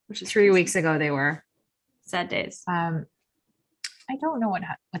 which is 3 crazy. weeks ago, they were. Sad days. I don't know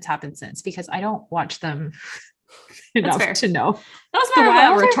what's happened since because I don't watch them enough fair. to know. That was The more of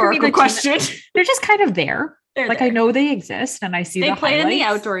Wild a are for me rhetorical the question. They're just kind of there. They're Like there. I know they exist and I see They the played in the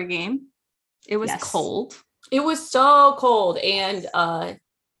highlights. outdoor game. It was Yes. cold. It was so cold, and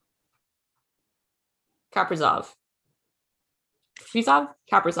Kaprizov.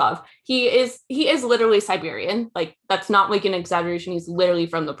 Kaprizov. He is literally Siberian. Like, that's not like an exaggeration. He's literally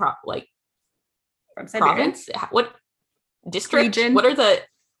from the From Siberia. province. What district? Region. What are the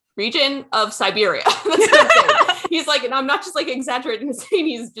region of Siberia? That's what I'm saying. He's like, and I'm not just like exaggerating and saying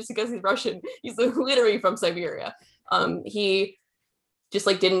he's just because he's Russian. He's literally from Siberia. He just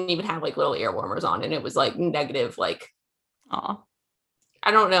like didn't even have like little ear warmers on, and it was like negative, like, Aw. I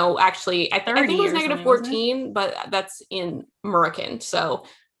don't know, actually, I think 30 it was or negative something, wasn't it? 14, but that's in American. So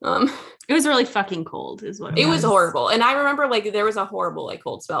It was really fucking cold, is what it was horrible. And I remember like there was a horrible like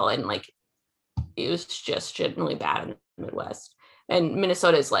cold spell, and like it was just generally bad in the Midwest. And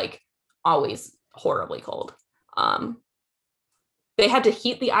Minnesota is like always horribly cold. They had to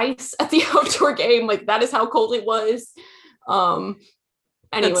heat the ice at the outdoor game. Like, that is how cold it was. Anyway,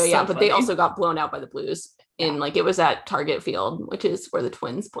 That's so yeah, but they funny. also got blown out by the Blues in like, it was at Target Field, which is where the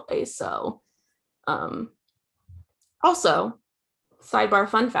Twins play. So also, sidebar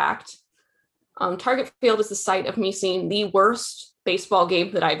fun fact, Target Field is the site of me seeing the worst baseball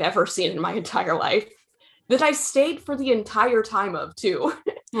game that I've ever seen in my entire life, that I stayed for the entire time of too.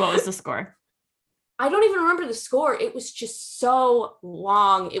 What was the score? I don't even remember the score. It was just so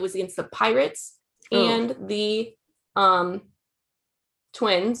long. It was against the Pirates and the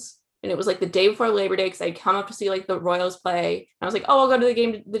Twins. And it was like the day before Labor Day, because I'd come up to see like the Royals play. And I was like, oh, I'll go to the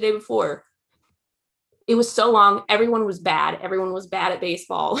game the day before. It was so long. Everyone was bad. Everyone was bad at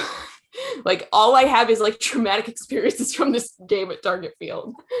baseball. Like all I have is like traumatic experiences from this game at Target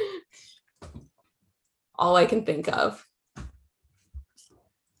Field. All I can think of.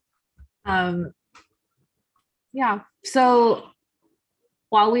 Yeah. So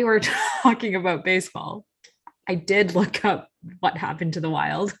while we were talking about baseball, I did look up what happened to the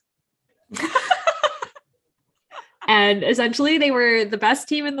Wild. And essentially they were the best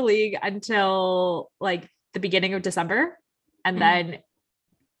team in the league until like the beginning of December. And then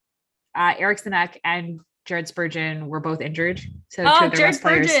Eric Sinek and Jared Spurgeon were both injured. So two of their Jared best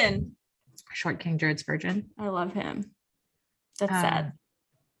players, Spurgeon. Short King Jared Spurgeon. I love him. That's sad.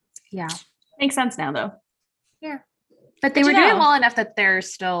 Yeah. Makes sense now though. Yeah. But they Good were to doing know. well enough that they're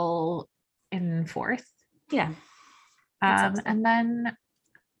still in fourth. Yeah. Makes sense. And then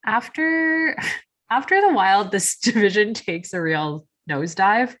after the Wild, this division takes a real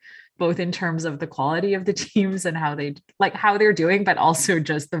nosedive, both in terms of the quality of the teams and how they're doing, but also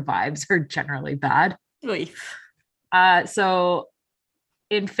just the vibes are generally bad. Oy. So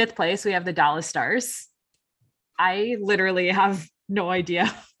in fifth place, we have the Dallas Stars. I literally have no idea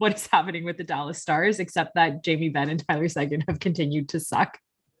what is happening with the Dallas Stars, except that Jamie Benn and Tyler Seguin have continued to suck.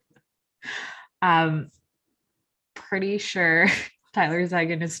 Pretty sure Tyler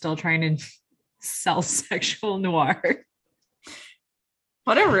Seguin is still trying to sell Sexual Noir.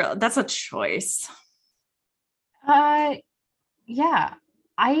 That's a choice. Yeah,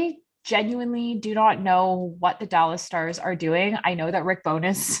 I genuinely do not know what the Dallas Stars are doing. I know that Rick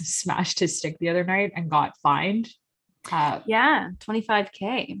Bowness smashed his stick the other night and got fined. Yeah,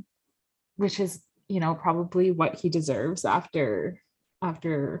 $25,000. Which is, probably what he deserves after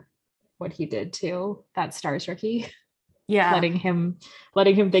what he did to that Stars rookie. Yeah. Letting him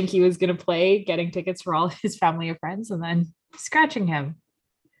think he was going to play, getting tickets for all his family and friends, and then scratching him.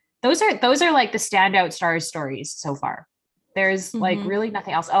 Those are like the standout Stars stories so far. There's like really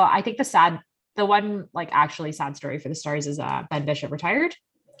nothing else. Oh, I think the one like actually sad story for the Stars is Ben Bishop retired.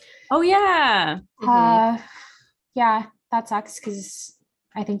 Oh yeah. Yeah, that sucks because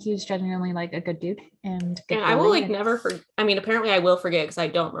I think he was genuinely like a good dude and good. And I will like never forget. I mean, apparently I will forget because I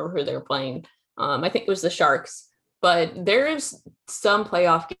don't remember who they were playing. I think it was the Sharks, but there's some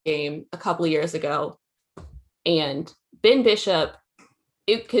playoff game a couple of years ago, and Ben Bishop,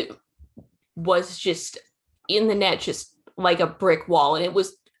 was just in the net, just like a brick wall, and it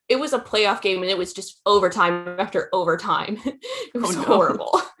was a playoff game, and it was just overtime after overtime. It was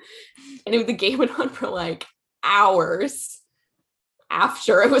horrible, and the game went on for like hours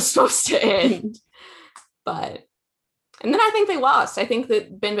after it was supposed to end. And then I think they lost. I think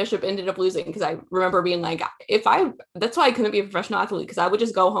that Ben Bishop ended up losing because I remember being like, that's why I couldn't be a professional athlete, because I would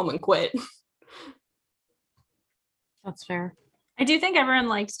just go home and quit. That's fair. I do think everyone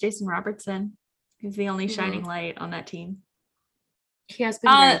likes Jason Robertson. He's the only shining light on that team. He has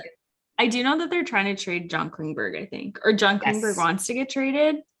been very good. I do know that they're trying to trade John Klingberg, I think, or John Klingberg wants to get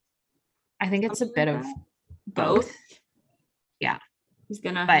traded. I think it's a bit of both. Yeah. He's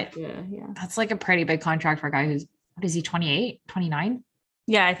gonna, but yeah. That's like a pretty big contract for a guy who's, what is he, 28, 29?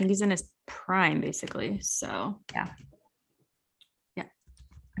 Yeah, I think he's in his prime basically. So yeah.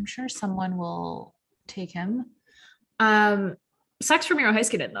 I'm sure someone will take him. Sucks for Miro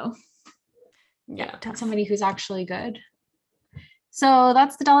Heiskanen though. Yeah. That's somebody who's actually good. So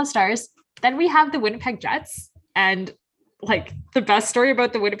that's the Dallas Stars. Then we have the Winnipeg Jets. And like the best story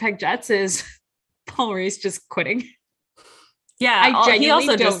about the Winnipeg Jets is Paul Maurice just quitting. Yeah. He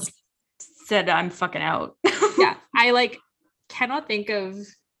also don't. just said, I'm fucking out. Yeah. I like cannot think of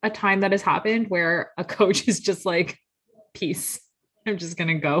a time that has happened where a coach is just like, peace. I'm just going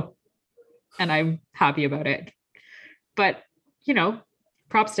to go. And I'm happy about it. But,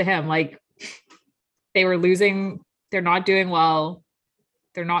 props to him. Like they were losing. They're not doing well.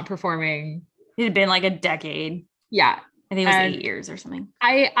 They're not performing. It had been like a decade. Yeah. I think it was 8 years or something.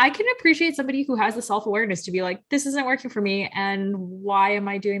 I can appreciate somebody who has the self-awareness to be like, this isn't working for me. And why am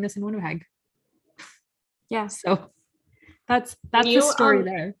I doing this in Winnipeg? Yeah. So that's the story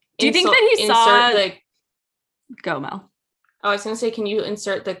there. Do you think that he saw Go, Mel. Oh, I was going to say, can you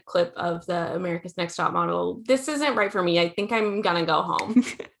insert the clip of the America's Next Top Model? This isn't right for me. I think I'm going to go home.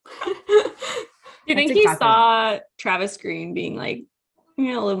 Do you think he saw Travis Green being like, I'm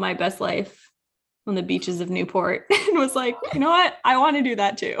going to live my best life on the beaches of Newport and was like, you know what? I want to do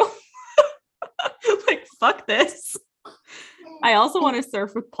that too. Like, fuck this. I also want to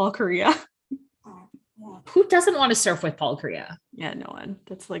surf with Paul Correa. Who doesn't want to surf with Paul Correa? Yeah, no one.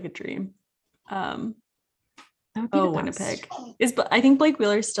 That's like a dream. Winnipeg. I think Blake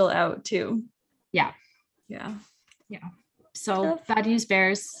Wheeler's still out too. Yeah. Yeah. So bad news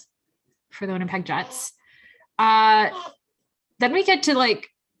bears. for the Winnipeg Jets. Then we get to like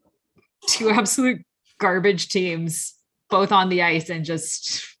two absolute garbage teams, both on the ice and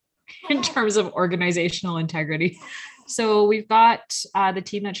just in terms of organizational integrity. So we've got the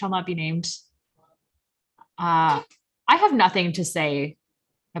team that shall not be named. I have nothing to say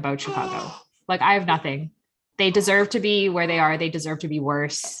about Chicago. Like, I have nothing. They deserve to be where they are. They deserve to be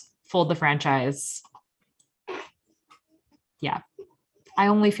worse. Fold the franchise. Yeah. I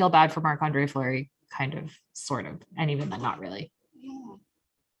only feel bad for Marc-Andre Fleury, kind of, sort of, and even then, not really.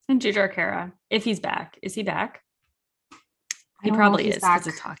 And Jujhar Khaira, if he's back. Is he back? I He don't know probably if is he's because back.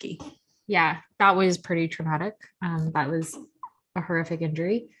 it's hockey. Yeah, that was pretty traumatic. That was a horrific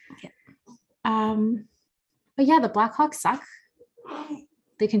injury. Yeah. But yeah, the Blackhawks suck.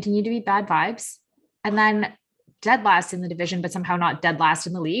 They continue to be bad vibes. And then dead last in the division, but somehow not dead last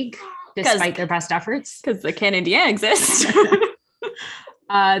in the league, despite their best efforts. Because the Canadiens exist.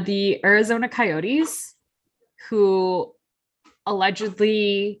 The Arizona Coyotes, who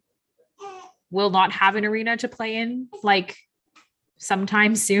allegedly will not have an arena to play in like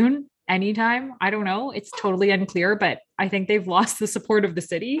sometime soon, anytime. I don't know. It's totally unclear, but I think they've lost the support of the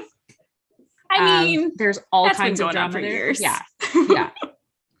city. I mean, there's all that's kinds been of going on drama for there. years. Yeah. Yeah.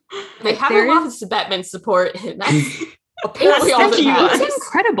 They haven't there is- lost Bettman's support. And that's apparently all that Thank you. matters. It's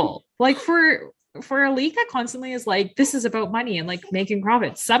incredible. Like for a league that constantly is like, this is about money and like making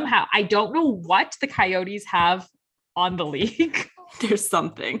profits. Somehow, I don't know what the Coyotes have on the league, There's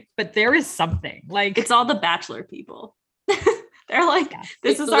something. but there is something. Like It's all the Bachelor people. They're like, Yeah.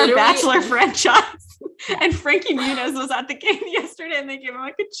 this It's is our literally- Bachelor franchise. Yeah. And Frankie Muniz was at the game yesterday and they gave him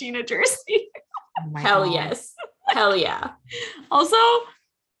like a China jersey. oh my Hell God. yes. Hell yeah. Also,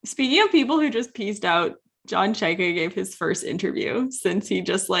 speaking of people who just pieced out, John Chaika gave his first interview since he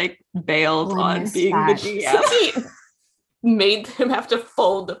just like bailed Oh, I on missed being that. the GM. He made them have to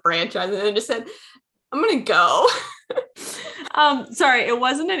fold the franchise and then just said, I'm gonna go. Sorry, it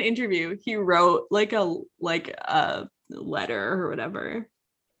wasn't an interview. He wrote like a letter or whatever.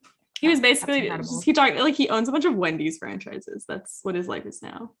 He was basically incredible. he talked like he owns a bunch of Wendy's franchises. That's what his life is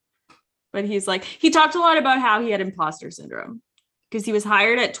now. But he's like, he talked a lot about how he had imposter syndrome because he was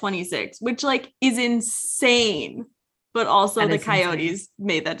hired at 26, which like is insane. But also That the is insane. Coyotes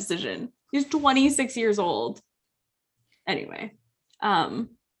made that decision. He's 26 years old. Anyway,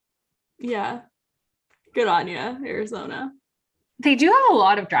 yeah, good on you, Arizona. They do have a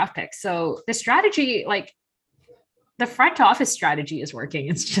lot of draft picks. So the strategy, like the front office strategy is working.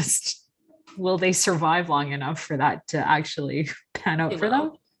 It's just, will they survive long enough for that to actually pan out You for know,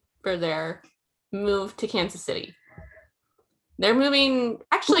 them? For their move to Kansas City. They're moving,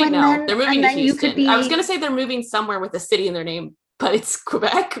 actually, And no, then- they're moving and to then you could Houston. I was be- going to say they're moving somewhere with a city in their name, but it's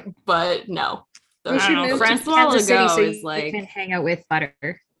Quebec, but no. They I should don't know, move to Francois Kansas City Legault so is you like- can hang out with Butter.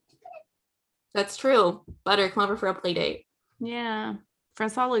 That's true. Butter, come over for a play date. Yeah,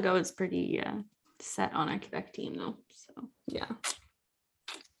 Francois Legault is pretty set on a Quebec team though. So Yeah.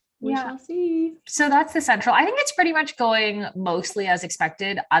 we Yeah. shall see. So that's the Central. I think it's pretty much going mostly as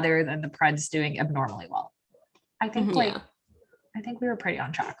expected, other than the Preds doing abnormally well. I think Yeah. I think we were pretty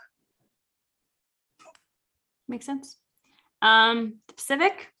on track. Makes sense. The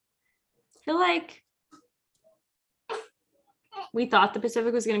Pacific, I feel like we thought the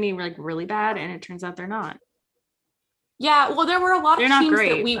Pacific was going to be like really bad, and it turns out they're not. Yeah, well, there were a lot They're of not teams great,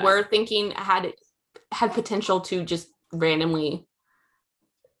 that we but- were thinking had potential to just randomly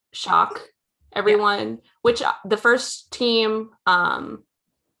shock everyone. Which the first team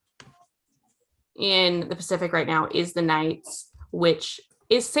in the Pacific right now is the Knights, which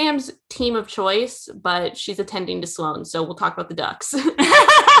is Sam's team of choice, but she's attending to Sloan, so we'll talk about the Ducks.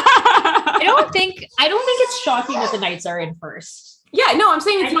 I don't think it's shocking that the Knights are in first. Yeah, no, I'm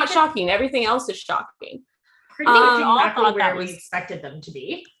saying I it's think not that- shocking. Everything else is shocking. Pretty much exactly where we we expected them to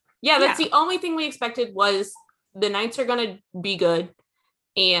be. Yeah, that's the only thing we expected was the Knights are gonna be good,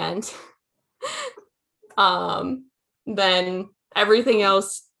 and then everything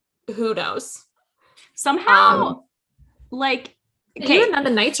else, who knows? Somehow, like, okay, Even then, the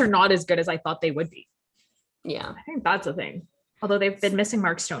Knights are not as good as I thought they would be. Yeah, I think that's a thing. Although they've been missing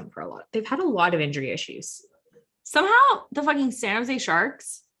Mark Stone for a lot. They've had a lot of injury issues. somehow the fucking San Jose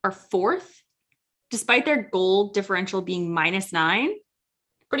Sharks are fourth, despite their goal differential being -9.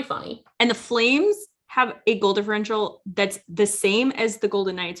 pretty funny. And the Flames have a goal differential that's the same as the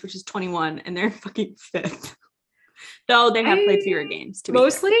Golden Knights, which is 21, and they're fucking fifth. Though they have played fewer games. To be fair.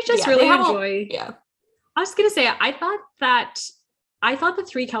 Mostly just Yeah, really they have enjoy. Yeah, I was gonna say I thought the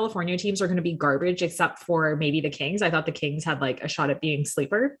three California teams are gonna be garbage except for maybe the Kings. I thought the Kings had like a shot at being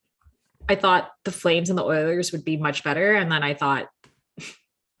sleeper. I thought the Flames and the Oilers would be much better, and then I thought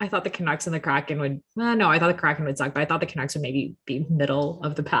I thought the Canucks and the Kraken would. No, I thought the Kraken would suck, but I thought the Canucks would maybe be middle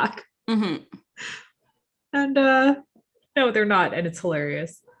of the pack. Mhm. And no, they're not, and it's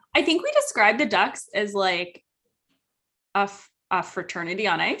hilarious. I think we described the Ducks as like a fraternity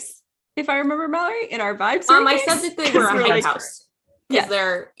on ice, if I remember, Mallory, in our vibes. I said that they were on We're like- Hype House Yeah. because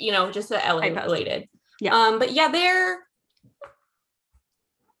they're, you know, just the LA Hype House. related. Yeah. But yeah, they're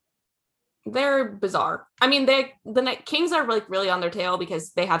bizarre. I mean, the Kings are like really on their tail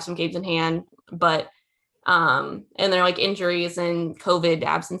because they have some games in hand, but and they're like injuries and COVID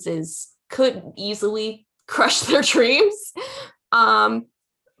absences could easily crush their dreams.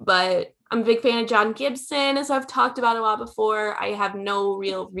 But I'm a big fan of John Gibson, as I've talked about a lot before. I have no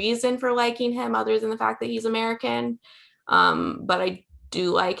real reason for liking him other than the fact that he's American. But I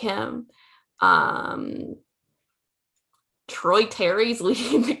do like him. Troy Terry's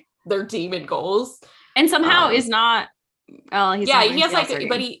leading their team in goals. And somehow is not. Oh, he's Yeah, not he has like, starting.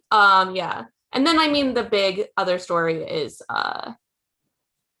 but he, yeah. And then I mean, the big other story is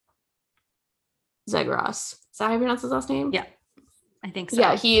Zegras. Is that how you pronounce his last name? Yeah, I think so.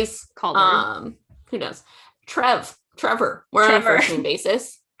 Yeah, he's Calder. who knows? Trevor. We're on a first name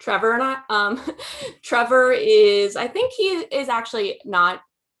basis. Trevor and I. Trevor is, I think he is actually not,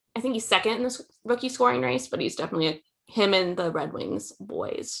 I think he's second in this rookie scoring race, but he's definitely him and the Red Wings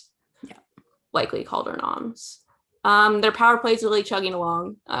boys. Yeah. Likely Calder noms. Their power plays are really chugging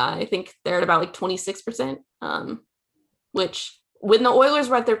along. I think they're at about like 26%. Which when the Oilers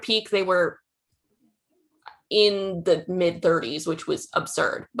were at their peak, they were in the mid 30s, which was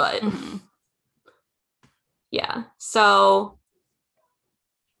absurd. But yeah, so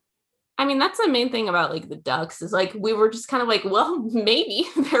I mean, that's the main thing about like the Ducks is like we were just kind of like, well, maybe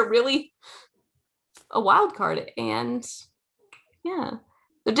they're really a wild card, and yeah.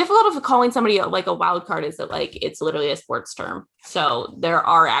 The difficulty of calling somebody like a wild card is that like it's literally a sports term. So there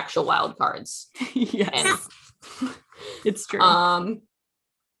are actual wild cards. Yes, it's true.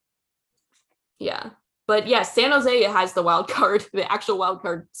 Yeah, but yeah, San Jose has the wild card, the actual wild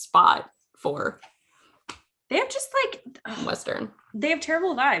card spot for. They have just like Western. They have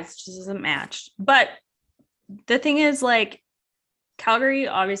terrible vibes. It just doesn't match. But the thing is, like, Calgary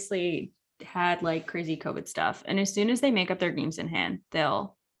obviously had like crazy COVID stuff, and as soon as they make up their games in hand,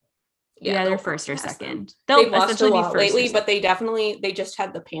 they'll they're first or second. They've lost a lot lately, but they just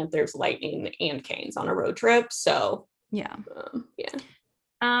had the Panthers, Lightning, and Canes on a road trip. So yeah.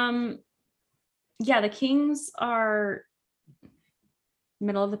 Yeah. Yeah, the Kings are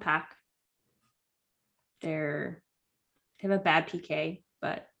middle of the pack. They have a bad PK,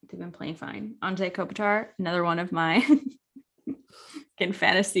 but they've been playing fine. Anze Kopitar, another one of my in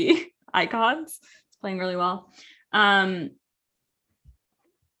fantasy icons. It's playing really well. After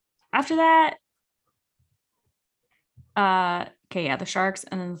that, okay, yeah, the Sharks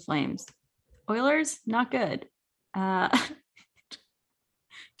and then the Flames. Oilers, not good.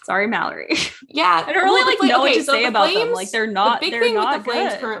 Sorry, Mallory. Yeah, I don't really know what to say about them. Like they're not. The big they're thing not with the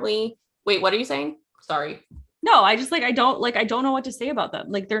Flames good. currently. Wait, what are you saying? Sorry. No, I just I don't know what to say about them.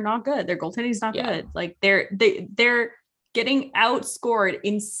 Like they're not good. Their goaltending's not good. Like they're getting outscored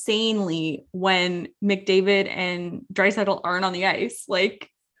insanely when McDavid and Draisaitl aren't on the ice. Like,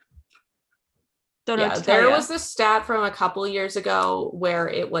 don't know. Yeah, there was this stat from a couple of years ago where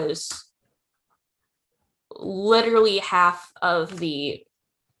it was literally half of the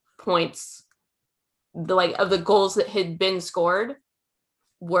points, of the goals that had been scored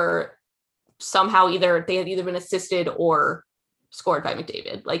were somehow they had either been assisted or scored by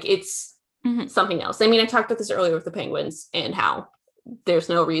McDavid. Like it's something else. I mean, I talked about this earlier with the Penguins and how there's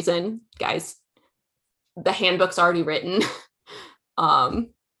no reason, guys. The handbook's already written.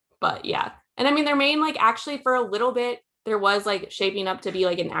 But yeah. And I mean, their main, actually for a little bit, there was shaping up to be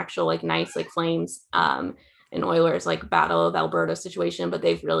an actual nice Flames and Oilers Battle of Alberta situation, but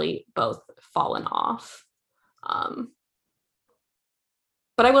they've really both fallen off.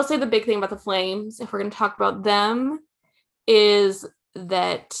 But I will say the big thing about the Flames, if we're going to talk about them, is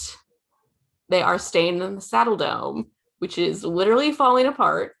that they are staying in the Saddle Dome, which is literally falling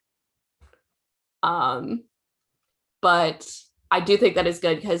apart. But I do think that is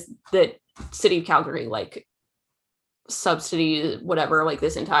good because the city of Calgary, subsidy, whatever,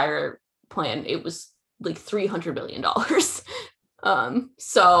 this entire plan, it was $300 million.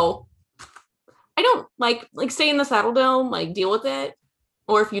 So I don't stay in the Saddle Dome, deal with it.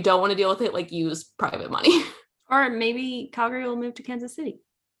 Or if you don't want to deal with it, use private money. Or maybe Calgary will move to Kansas City.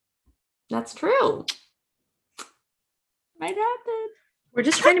 That's true. Might happen. We're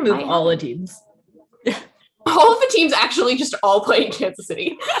just trying to move all the teams. All of the teams actually just all play in Kansas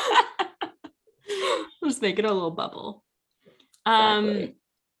City. Just make it a little bubble. Exactly.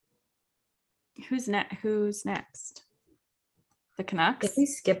 Who's next? The Canucks? If we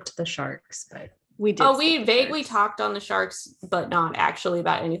skipped the Sharks, but We did. Oh, skip we the vaguely Sharks. talked on the Sharks, but not actually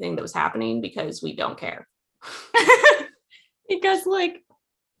about anything that was happening because we don't care. Because like,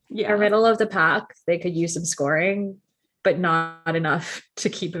 they're middle of the pack. They could use some scoring, but not enough to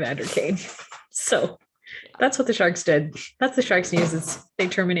keep Evander Kane. So that's what the Sharks did. That's the Sharks news. Is they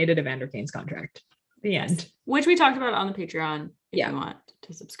terminated Evander Kane's contract. The end. which we talked about on the Patreon. If Yeah. you want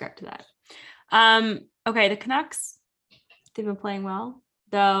to subscribe to that. Okay, the Canucks. They've been playing well,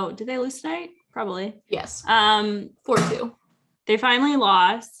 though. Did they lose tonight? Probably. Yes. 4-2. 4-2. They finally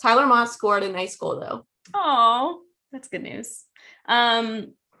lost. Tyler Moss scored a nice goal though. Oh, that's good news.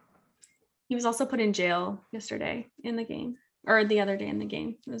 He was also put in jail yesterday in the game, or the other day in the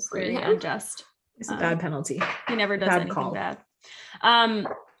game. It was very Yeah. unjust. It's a bad penalty. He never does Bad anything call. bad.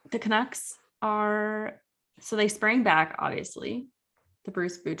 The Canucks so they sprang back, obviously, the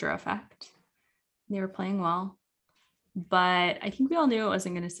Bruce Boudreau effect. They were playing well, but I think we all knew it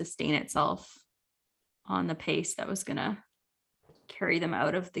wasn't going to sustain itself on the pace that was going to carry them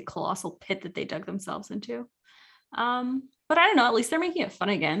out of the colossal pit that they dug themselves into. But I don't know, at least they're making it fun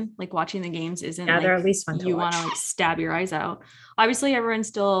again. Like watching the games isn't Yeah, they're like at least fun to you want watch. to like stab your eyes out. Obviously, everyone's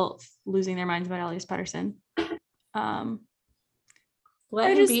still losing their minds about Elias Pettersson. Let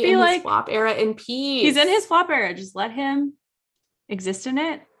I him just be feel in like his flop era in peace. he's in his flop era. Just let him exist in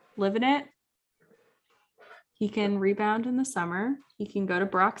it, live in it. He can rebound in the summer. He can go to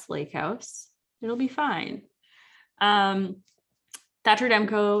Brock's Lake House. It'll be fine. Thatcher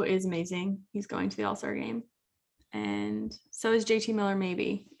Demko is amazing. He's going to the All-Star game. And so is JT Miller,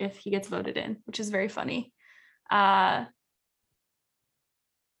 maybe, if he gets voted in, which is very funny. Yeah,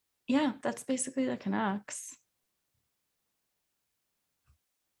 that's basically the Canucks.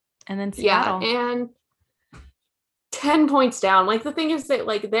 And then Seattle. Yeah, and 10 points down. Like the thing is that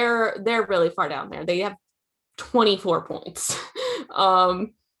like they're really far down there. They have 24 points. The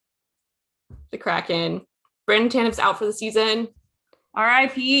Kraken. Brandon Tanev's out for the season.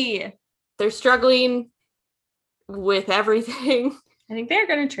 RIP. They're struggling with everything. I think they're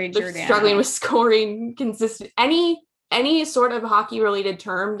going to trade They're Giordano. struggling with scoring consistent. Any sort of hockey related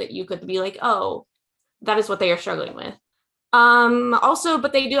term that you could be like, oh, that is what they are struggling with. Also,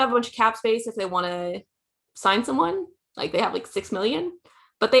 but they do have a bunch of cap space if they want to sign someone. Like they have like 6 million,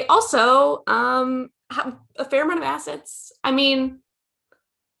 but they also have a fair amount of assets. I mean,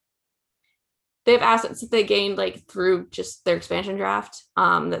 they have assets that they gained like through just their expansion draft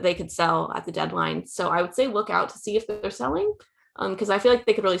that they could sell at the deadline. So I would say look out to see if they're selling because I feel like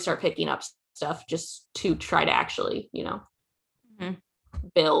they could really start picking up stuff just to try to actually,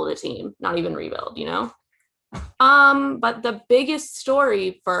 build a team, not even rebuild, But the biggest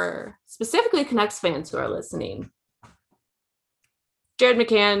story for specifically Canucks fans who are listening, Jared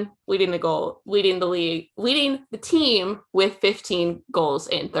McCann leading the team with 15 goals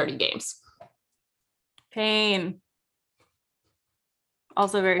in 30 games. Pain.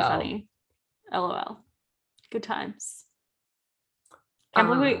 Also very Oh. funny. LOL. Good times. Can't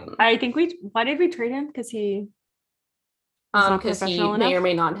believe Um, why did we trade him? Because he was not because he professional may or enough?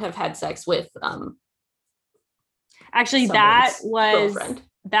 may not have had sex with Actually, that someone's was girlfriend.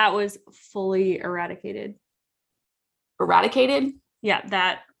 that was fully eradicated. Eradicated. Yeah,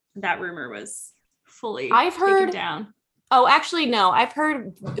 that rumor was fully I've taken heard- down. Oh, actually, no. I've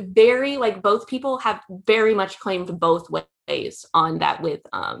heard both people have very much claimed both ways on that with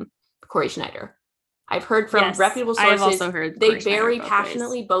Corey Schneider. I've heard from Yes, reputable I have sources. also heard They Corey Schneider very both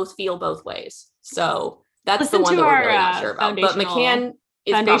passionately ways. both feel both ways. So that's Listen the one to that we're our, really not sure about. But foundational- McCann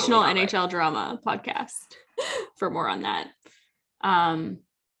is Foundational probably not right. NHL drama podcast for more on that.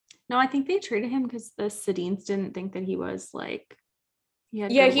 No, I think they traded him because the Sedins didn't think that he was like Yeah,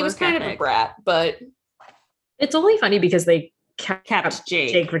 good he was work kind of a ethic. brat, but It's only funny because they kept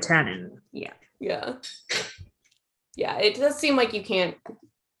Jake. Jake Virtanen. yeah. Yeah, it does seem like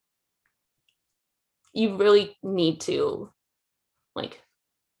you really need to like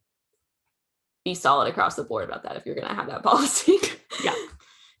be solid across the board about that if you're going to have that policy.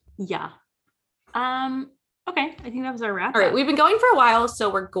 Yeah. Okay, I think that was our wrap. All right, up. we've been going for a while, so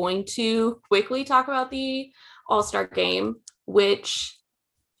we're going to quickly talk about the All-Star game, which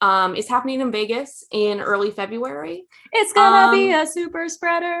is happening in Vegas in early February. It's gonna be a super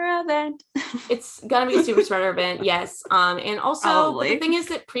spreader event. It's gonna be a super spreader event, yes. And also, but Probably. the thing is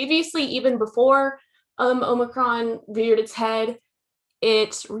that previously, even before Omicron reared its head,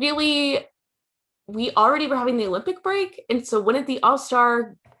 it's really we already were having the Olympic break, and so wouldn't the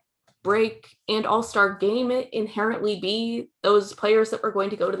All-Star break and All-Star game inherently be those players that were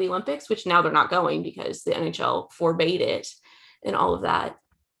going to go to the Olympics, which now they're not going because the NHL forbade it and all of that.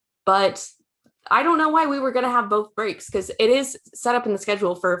 But I don't know why we were going to have both breaks, because it is set up in the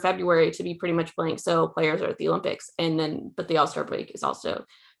schedule for February to be pretty much blank. So players are at the Olympics, but the All-Star break is also,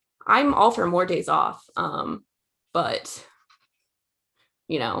 I'm all for more days off. But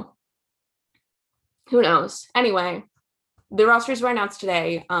who knows? Anyway, the rosters were announced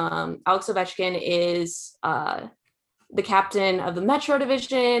today. Alex Ovechkin is the captain of the Metro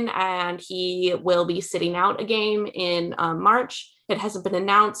division, and he will be sitting out a game in March. It hasn't been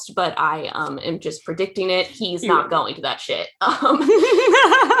announced, but I am just predicting it. He's not going to that shit.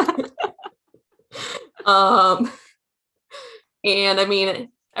 And I mean,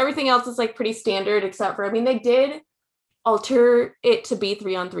 everything else is like pretty standard, except for, I mean, they did alter it to be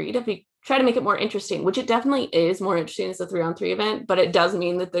 3-on-3 to try to make it more interesting, which it definitely is more interesting as a 3-on-3 event, but it does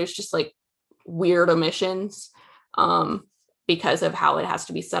mean that there's just like weird omissions because of how it has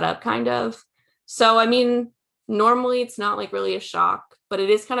to be set up, kind of. So, I mean, normally it's not like really a shock, but it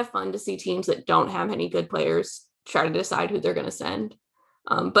is kind of fun to see teams that don't have any good players try to decide who they're going to send.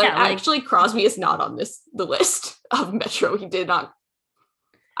 But actually, Crosby is not on the list of Metro. He did not.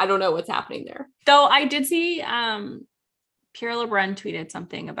 I don't know what's happening there. Though I did see Pierre LeBrun tweeted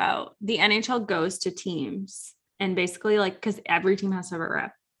something about the NHL goes to teams and basically like, because every team has to have a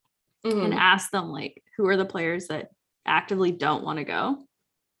rep, and ask them like, who are the players that actively don't want to go?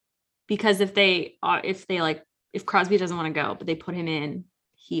 Because if Crosby doesn't want to go, but they put him in,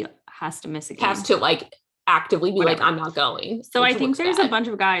 he has to miss a game. Has to like actively be like, I'm not going. So I think there's a bunch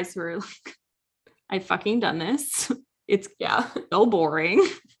of guys who are like, I've fucking done this. It's so boring.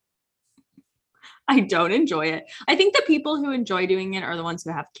 I don't enjoy it. I think the people who enjoy doing it are the ones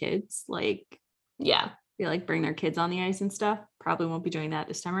who have kids. Like, they like bring their kids on the ice and stuff. Probably won't be doing that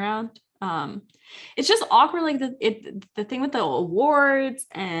this time around. It's just awkward. Like the thing with the awards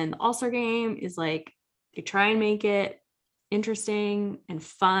and the All-Star game is like, they try and make it interesting and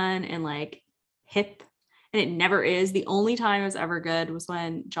fun and like hip, and it never is. The only time it was ever good was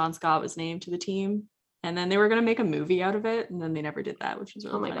when John Scott was named to the team, and then they were going to make a movie out of it, and then they never did that, which was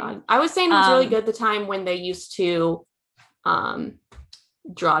really funny. God. I was saying it was really good the time when they used to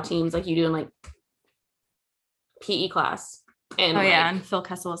draw teams like you do in like PE class. And and Phil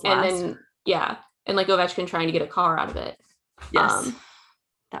Kessel was last. And then, and like Ovechkin trying to get a car out of it. Yes.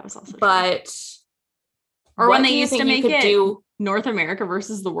 That was also but true. Or when they used to make it North America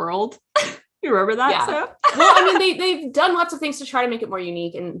versus the world. You remember that? Yeah. Sam? Well, I mean, they've done lots of things to try to make it more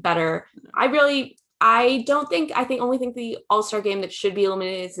unique and better. I think the All-Star game that should be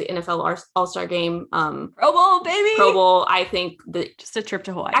eliminated is the NFL All-Star game. Pro Bowl, baby. Pro Bowl. I think just a trip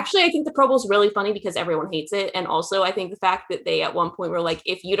to Hawaii. Actually, I think the Pro Bowl is really funny because everyone hates it. And also I think the fact that they at one point were like,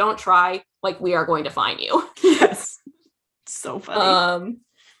 if you don't try, like, we are going to fine you. Yes. So funny.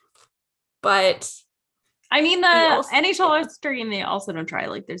 But I mean, the NHL All-Star game, they also don't try.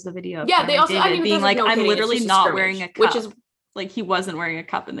 Like, there's the video. Yeah, they also being like, I'm literally not wearing a cup. Which is like, he wasn't wearing a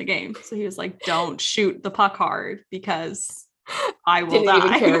cup in the game, so he was like, "Don't shoot the puck hard because I will die."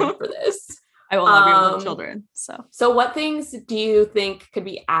 Even care for this. I will love your little children. So what things do you think could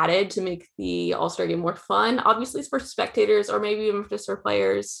be added to make the All-Star game more fun? Obviously, it's for spectators, or maybe even just for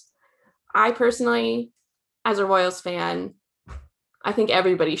players. I personally, as a Royals fan, I think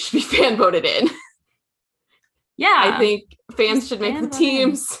everybody should be fan voted in. Yeah. I think fans should make the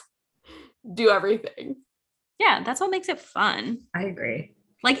teams do everything. Yeah, that's what makes it fun. I agree.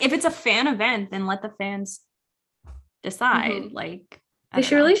 Like, if it's a fan event, then let the fans decide. Like, they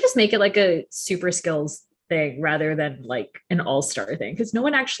should really just make it like a super skills thing rather than like an all-star thing, because no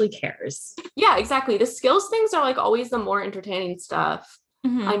one actually cares. Yeah, exactly. The skills things are like always the more entertaining stuff.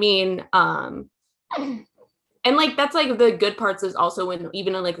 I mean, and like that's like the good parts is also when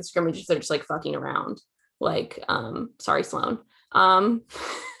even in like the scrimmages they're just like fucking around. Like, sorry, Sloan. And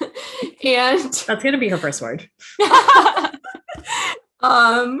that's gonna be her first word.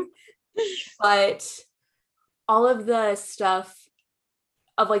 But all of the stuff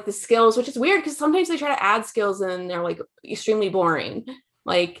of like the skills, which is weird because sometimes they try to add skills and they're like extremely boring.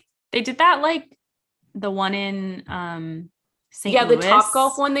 Like they did that like the one in St. Louis, the Top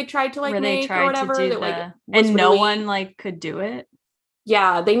Golf one they tried to like make or whatever, and no one like could do it.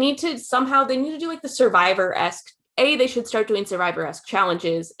 Yeah, they need to do like the Survivor-esque. A, they should start doing Survivor-esque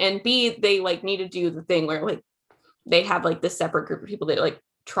challenges, and B, they like need to do the thing where like they have like this separate group of people that like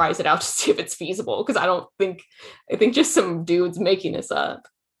tries it out to see if it's feasible. Because I think just some dudes making this up.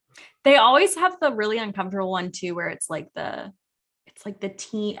 They always have the really uncomfortable one too, where it's like the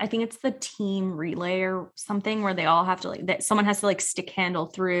team. I think it's the team relay or something where they all have to like someone has to like stick handle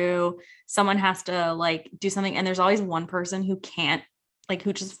through. Someone has to like do something, and there's always one person who can't. Like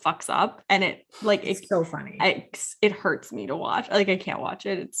who just fucks up, and it's so funny. It hurts me to watch. Like I can't watch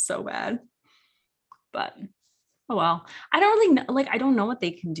it. It's so bad. but oh well. I don't really know, like I don't know what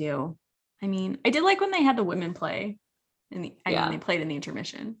they can do. I mean, I did like when they had the women play in the I mean they played in the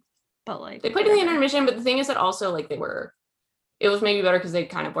intermission, but like They played in the whatever. intermission, but the thing is that also like it was maybe better because they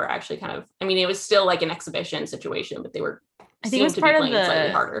kind of were actually I mean, it was still like an exhibition situation, but they were I think it was seemed to part be of playing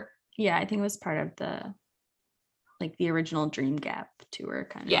slightly harder. Yeah, I think it was part of the like the original Dream Gap tour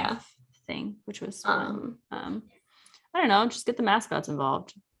kind of thing, which was fun. I don't know, just get the mascots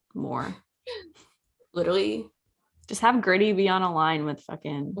involved more. Literally Just have Gritty be on a line with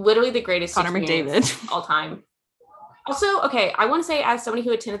fucking literally the greatest Connor experience McDavid all time. Also, okay, I want to say as somebody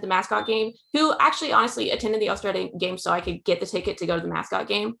who attended the mascot game, who actually honestly attended the Australia game so I could get the ticket to go to the mascot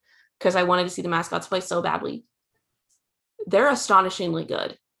game because I wanted to see the mascots play so badly. They're astonishingly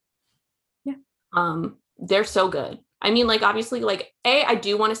good. Yeah. They're so good. I mean, like obviously, like I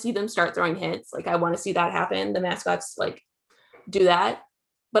do want to see them start throwing hits. Like I want to see that happen. The mascots like do that.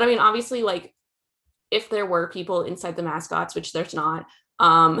 But I mean, obviously, like if there were people inside the mascots, which there's not,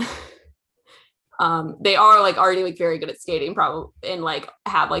 they are like already like very good at skating, probably, and like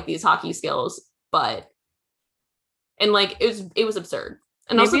have like these hockey skills, but and like it was absurd.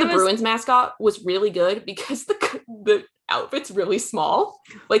 And Maybe also the it was- Bruins mascot was really good because the outfit's really small,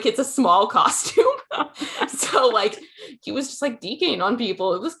 like it's a small costume. So like he was just like DKing on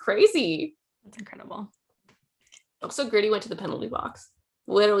people. It was crazy. That's incredible. Also, Gritty went to the penalty box.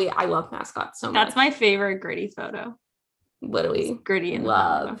 Literally, I love mascots so much. That's my favorite Gritty photo. Literally Gritty in the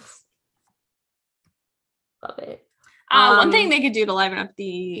penalty love box. it. One thing they could do to liven up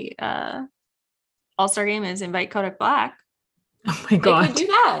the All-Star game is invite Kodak Black. Oh my They god. could do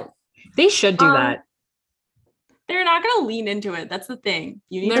that. They should do that. They're not gonna lean into it. That's the thing.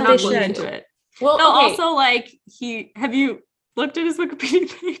 You need They're to not lean going into to. it. Well, No, okay. also like have you looked at his Wikipedia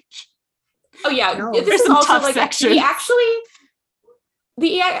page? Oh yeah, No. this There's is some also tough like sections. he actually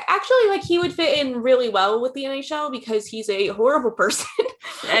like he would fit in really well with the NHL because he's a horrible person.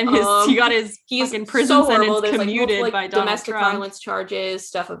 And he got his He's fucking prison so sentence horrible. There's commuted multiple, by Donald domestic Trump. violence charges,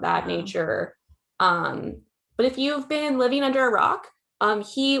 stuff of that Yeah. nature. But if you've been living under a rock,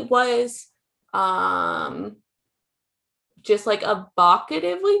 he was just like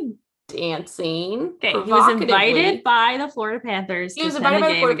evocatively dancing. Okay, he was provocatively. invited by the Florida Panthers. He was to invited attend by the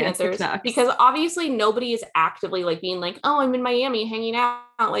the game Florida against Panthers Canucks. because obviously nobody is actively like being like, oh, I'm in Miami hanging out,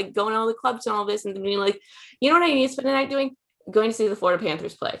 like going to all the clubs and all this, and being like, you know what I need to spend the night doing? Going to see the Florida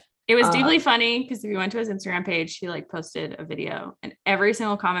Panthers play. It was deeply funny because if you went to his Instagram page, he like posted a video and every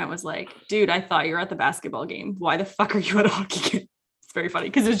single comment was like, dude, I thought you were at the basketball game. Why the fuck are you at a hockey game? It's very funny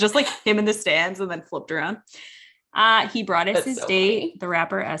because it was just like him in the stands and then flipped around. He brought us That's his so date, funny. the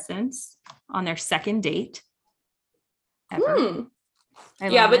rapper Essence, on their second date ever. I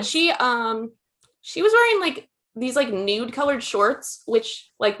Yeah, love but this. she was wearing like these like nude colored shorts,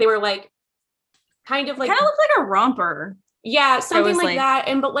 which like they were like kind of like kind of looked like a romper. yeah, something was, like like- that.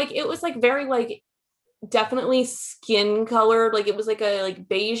 And but like it was like very like definitely skin colored, like it was like a like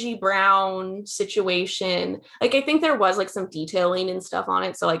beigey brown situation. Like I think there was like some detailing and stuff on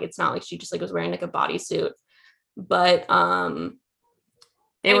it, so like it's not like she just like was wearing like a bodysuit. But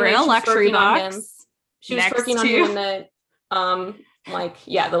They were in anyway, a she was luxury twerking on him. box. She was next working on to- him in the like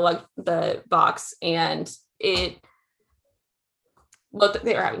yeah, the box, and it looked like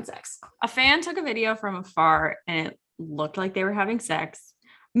they were having sex. A fan took a video from afar and it looked like they were having sex.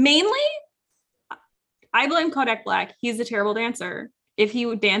 Mainly, I blame Kodak Black. He's a terrible dancer. If he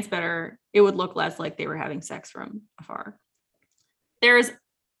would dance better, it would look less like they were having sex from afar. There's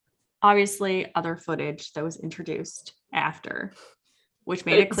obviously other footage that was introduced after, which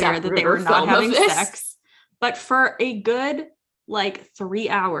made it clear Zach that they were Ruder not film of having this. sex. But for a good like 3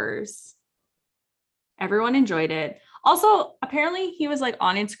 hours, everyone enjoyed it. Also, apparently he was like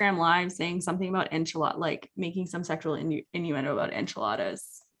on Instagram Live saying something about enchilada, like making some sexual innuendo about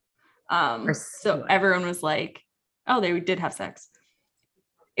enchiladas. So everyone was like, "Oh, they did have sex."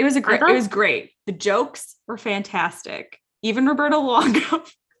 It was thought- it was great. The jokes were fantastic. Even Roberto Luongo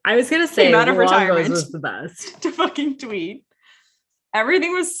I was gonna say came out of Luongo's retirement. was the best. to fucking tweet.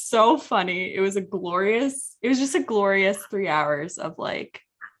 Everything was so funny. It was just a glorious 3 hours of like,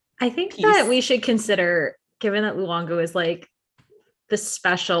 I think Peace. that we should consider, given that Luongo is like the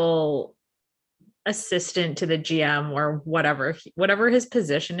special assistant to the GM or whatever his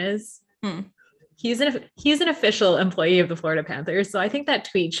position is. Hmm. He's an official employee of the Florida Panthers, so I think that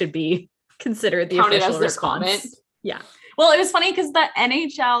tweet should be considered the Counted official as their response. comment. Yeah, well, it was funny because the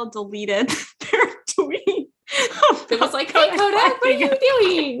NHL deleted their tweet. It was like, hey Kodak, what are you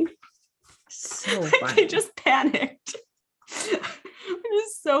doing? so Like, funny. they just panicked. It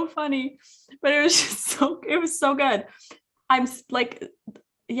was so funny, but it was so good. I'm like,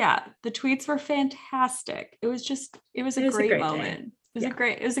 yeah, the tweets were fantastic. It was a great day. moment. It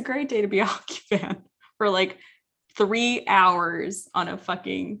Yeah. was a great day to be a hockey fan for like 3 hours on a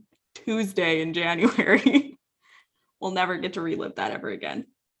fucking Tuesday in January. We'll never get to relive that ever again.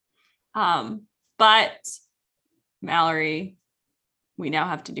 But Mallory, we now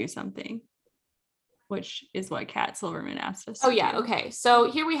have to do something, which is what Kat Silverman asked us. Oh to yeah, do. okay. So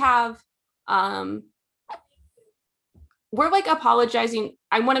here we have we're like apologizing.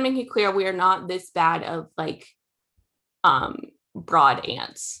 I want to make it clear we are not this bad of like broad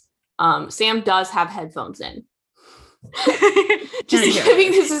ants. Sam does have headphones in. Just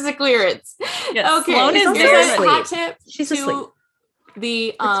giving this as a clearance. Yes, Okay. Sloan is so there, just a but- hot tip She's to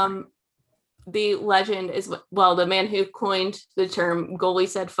asleep. the legend is, well, the man who coined the term goalie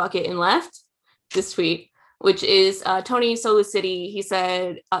said fuck it and left, this tweet, which is Tony Solicity. He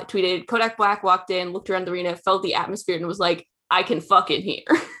said, tweeted, Kodak Black walked in, looked around the arena, felt the atmosphere, and was like, I can fuck in here.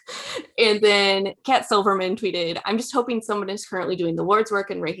 And then Kat Silverman tweeted, I'm just hoping someone is currently doing the Lord's work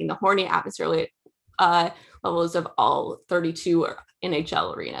and ranking the horny atmosphere levels of all 32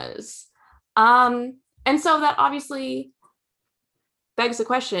 NHL arenas. And so that obviously begs the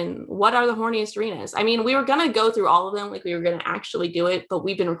question, what are the horniest arenas? I mean, we were going to go through all of them, like we were going to actually do it, but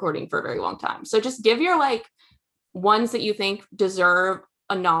we've been recording for a very long time. So just give your like ones that you think deserve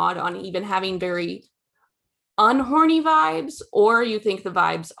a nod on even having very unhorny vibes, or you think the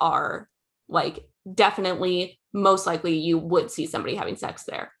vibes are like definitely most likely you would see somebody having sex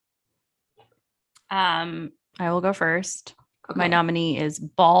there. I will go first. Okay. My nominee is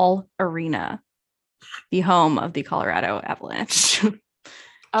Ball Arena, the home of the Colorado Avalanche.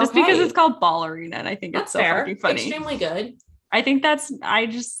 Just because Okay. it's called Ball Arena, and I think That's it's so fair. fucking funny. Extremely good. I think that's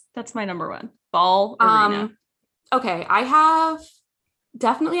my number one. Ball Arena. Okay, I have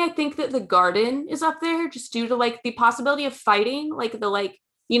definitely, I think that the Garden is up there just due to like the possibility of fighting, like the like,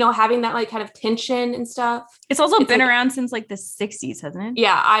 you know, having that like kind of tension and stuff. It's also it's been like- around since like the 60s, hasn't it?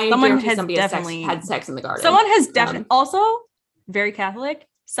 Yeah, I Someone guarantee has somebody has definitely- had sex in the Garden. Someone has Um, definitely also very Catholic.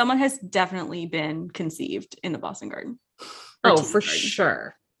 Someone has definitely been conceived in the Boston Garden. Or Oh, TD for Garden.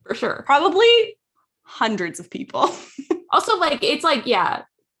 sure. for sure. Probably hundreds of people. Also, like it's like, yeah,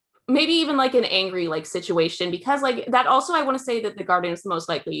 maybe even like an angry like situation, because like that also I want to say that the Garden is the most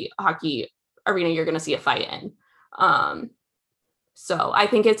likely hockey arena you're going to see a fight in. So I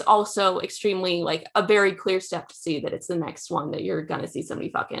think it's also extremely like a very clear step to see that it's the next one that you're going to see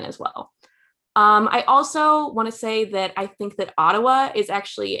somebody fuck in as well. I also want to say that I think that Ottawa is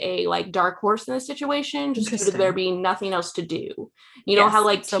actually a like dark horse in this situation, just due to there Interesting. being nothing else to do. You know Yes, how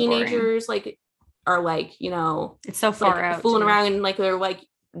like it's so boring. teenagers like are like, you know, It's so far like out. fooling too. around and like they're like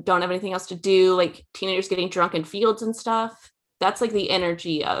don't have anything else to do, like teenagers getting drunk in fields and stuff. That's like the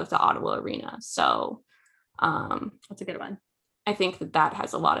energy of the Ottawa arena. So That's a good one. I think that that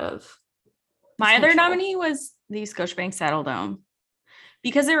has a lot of My other potential. nominee was the Scotiabank Saddle Dome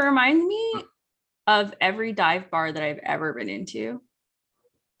because it reminds me of every dive bar that I've ever been into.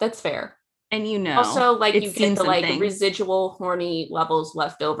 That's fair. And you know, Also, like it's you seen get the some like things residual horny levels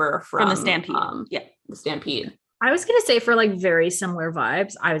left over from the Stampede. Yeah. the Stampede. I was gonna say for like very similar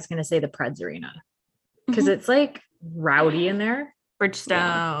vibes, I was gonna say the Preds Arena because Mhm. it's like rowdy in there.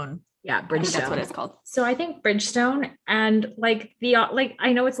 Bridgestone. Yeah, I think Bridgestone. that's what it's called. So I think Bridgestone and like the like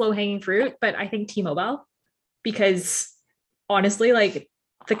I know it's low hanging fruit, but I think T-Mobile, because honestly, like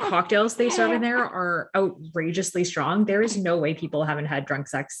the cocktails they serve in there are outrageously strong. There is no way people haven't had drunk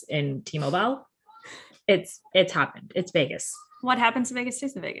sex in T-Mobile. It's happened. It's Vegas. What happens in Vegas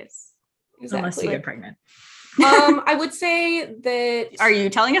stays in Vegas. Unless you get pregnant. I would say that Are you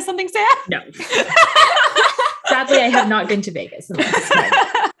telling us something, Sam? No. Sadly, I have not been to Vegas in the last time.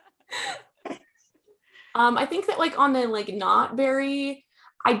 I think that like on the like not very,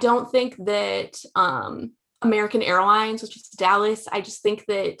 I don't think that American Airlines, which is Dallas, I just think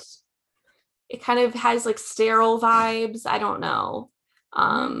that it kind of has like sterile vibes. I don't know.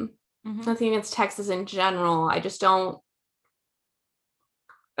 Mhm. Nothing against Texas in general. I don't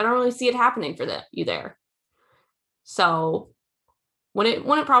really see it happening for you there. So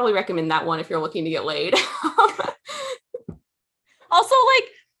wouldn't probably recommend that one if you're looking to get laid. Also, like,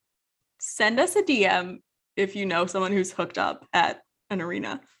 send us a DM if you know someone who's hooked up at an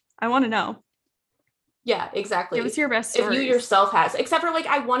arena. I want to know. Yeah, exactly. Give us your best if stories. you yourself has, except for like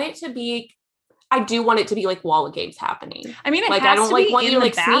I do want it to be like wall of games happening. I mean, it Like has I don't to like be want in you to the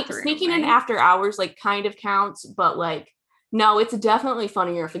like bathroom, sneaking in right? after hours like kind of counts, but like no, it's definitely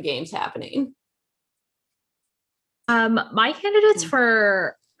funnier if the game's happening. My candidates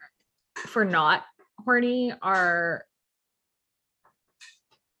for not horny are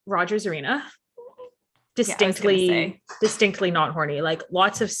Rogers Arena distinctly not horny. Like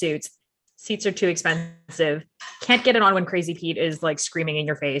lots of suits. Seats are too expensive. Can't get it on when Crazy Pete is like screaming in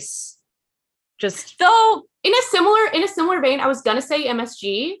your face. Just Though in a similar vein, I was gonna say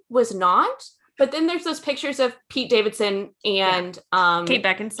MSG was not, but then there's those pictures of Pete Davidson and Kate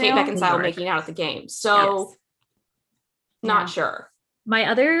Beckinsale making out at the game. So Yes. not Yeah. sure. my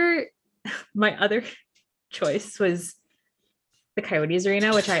other choice was the Coyotes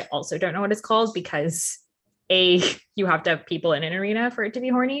arena, which I also don't know what it's called because A, you have to have people in an arena for it to be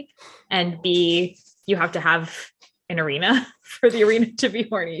horny, and B, you have to have an arena for the arena to be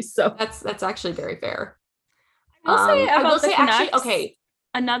horny. So That's actually very fair. I'll say I will about the say actually, Canucks, okay.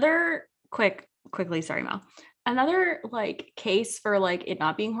 Another quickly, sorry, Mel. Another like case for like it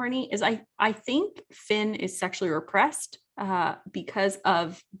not being horny is I think Finn is sexually repressed because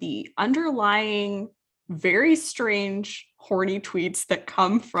of the underlying very strange horny tweets that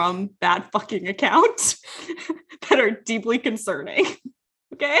come from that fucking account that are deeply concerning.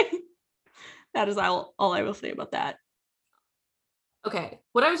 Okay. That is all I will say about that. Okay.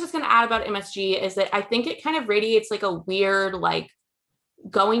 What I was just going to add about MSG is that I think it kind of radiates like a weird, like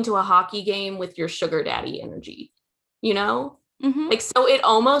going to a hockey game with your sugar daddy energy, you know? Mhm. Like, so it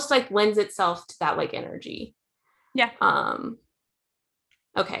almost like lends itself to that like energy. Yeah.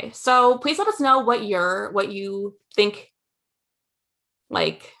 Okay. So please let us know what you think,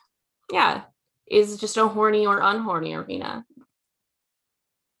 like, yeah, is just a horny or unhorny arena.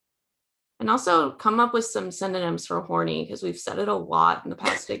 And also come up with some synonyms for horny because we've said it a lot in the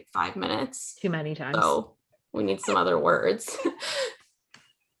past like 5 minutes. too many times. So we need some other words.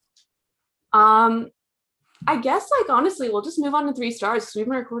 I guess like honestly, we'll just move on to 3 stars because we've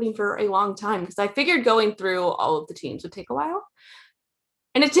been recording for a long time because I figured going through all of the teams would take a while.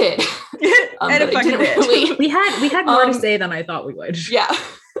 And it did. And it fucking did. really. We had more to say than I thought we would. Yeah.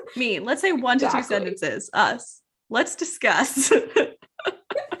 Me, let's say 1 to 2 Exactly. sentences. Us. Let's discuss. To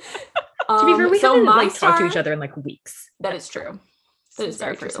be fair, we so haven't my like talked to star- each other in like weeks. That is true. That is This is our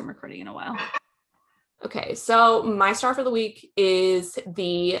very first true. time recording in a while. Okay, so my star for the week is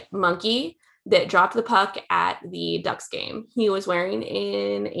the monkey that dropped the puck at the Ducks game. He was wearing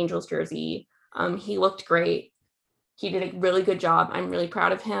an Angels jersey. He looked great. He did a really good job. I'm really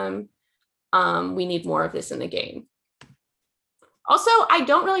proud of him. We need more of this in the game. Also, I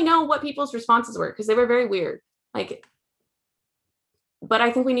don't really know what people's responses were because they were very weird. Like, but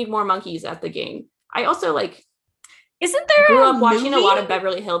I think we need more monkeys at the game. I also like Isn't there grew a up watching a lot of movie?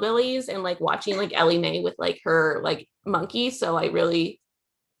 Beverly Hillbillies and like watching like Ellie Mae with like her like monkey. So I'm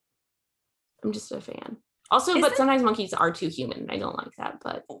just a fan. Also, but Isn't- sometimes monkeys are too human. I don't like that,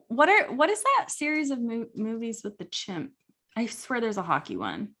 but What is that series of movies with the chimp? I swear there's a hockey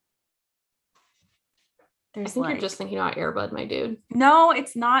one. I There's think like you're just thinking about Air Bud, my dude. no,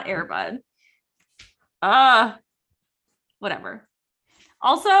 it's not Airbud. Whatever.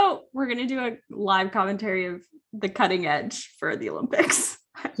 Also, we're gonna do a live commentary of the cutting edge for the Olympics.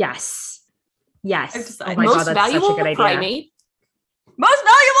 Yes. I've Yes. decided. Oh my Most god, that's such a valuable good idea. primate. Most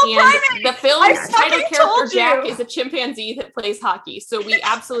valuable And primate. the film's I title fucking character told Jack you. is a chimpanzee that plays hockey. So we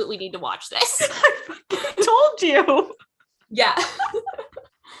absolutely need to watch this. I fucking told you. Yeah.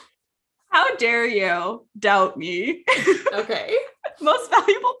 How dare you doubt me? Okay. Most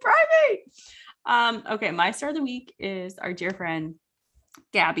valuable primate. Okay, my star of the week is our dear friend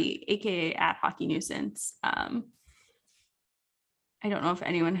Gabby, aka at Hockey Nuisance. I don't know if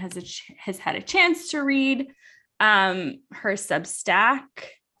anyone has had a chance to read her Substack.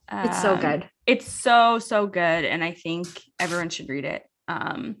 It's so good. It's so good, and I think everyone should read it.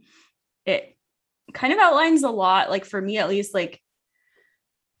 It kind of outlines a lot, like for me at least, like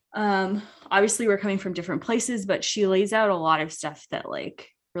obviously we're coming from different places, but she lays out a lot of stuff that like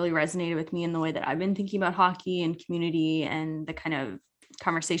really resonated with me in the way that I've been thinking about hockey and community and the kind of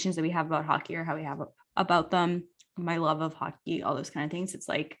conversations that we have about hockey or how we have about them, my love of hockey, all those kind of things. It's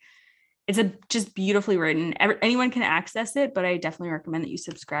like it's just beautifully written. Anyone can access it, but I definitely recommend that you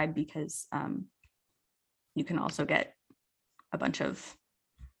subscribe because you can also get a bunch of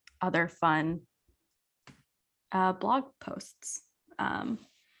other fun blog posts.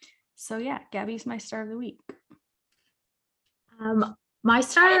 So yeah, Gabby's my star of the week. My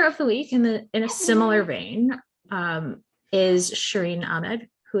star of the week in a similar vein is Shireen Ahmed,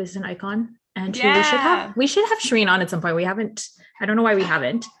 who is an icon, and who we should have Shireen on at some point. We haven't. I don't know why we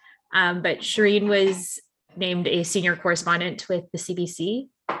haven't. But Shireen was named a senior correspondent with the CBC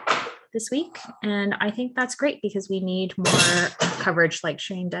this week, and I think that's great because we need more coverage like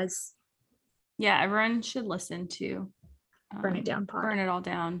Shireen does. Yeah, everyone should listen to Burn It Down pod. Burn It All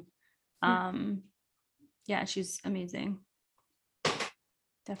Down. Yeah, she's amazing.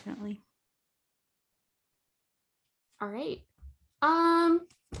 Definitely. All right.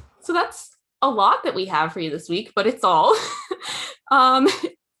 So that's a lot that we have for you this week, but it's all. And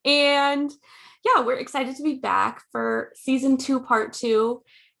yeah, we're excited to be back for season 2, part 2,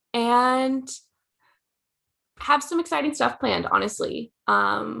 and have some exciting stuff planned, honestly.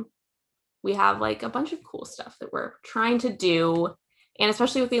 We have like a bunch of cool stuff that we're trying to do, and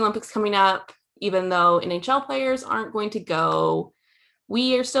especially with the Olympics coming up, even though NHL players aren't going to go,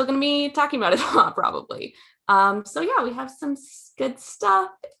 we are still going to be talking about it a lot, probably. So yeah, we have some good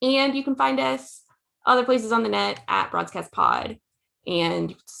stuff, and you can find us other places on the net at Broadcast Pod, and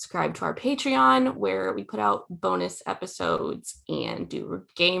you can subscribe to our Patreon where we put out bonus episodes and do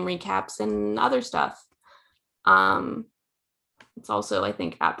game recaps and other stuff. It's also, I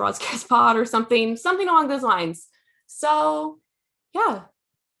think, at Broadcast Pod or something along those lines. So yeah,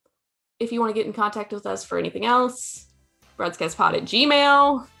 if you want to get in contact with us for anything else,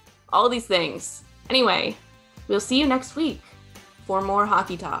 broadcastpod@gmail.com, all these things. Anyway, we'll see you next week for more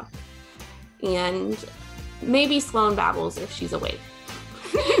hockey talk. And maybe Sloan babbles if she's awake.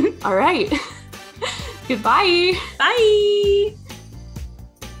 All right. Goodbye. Bye.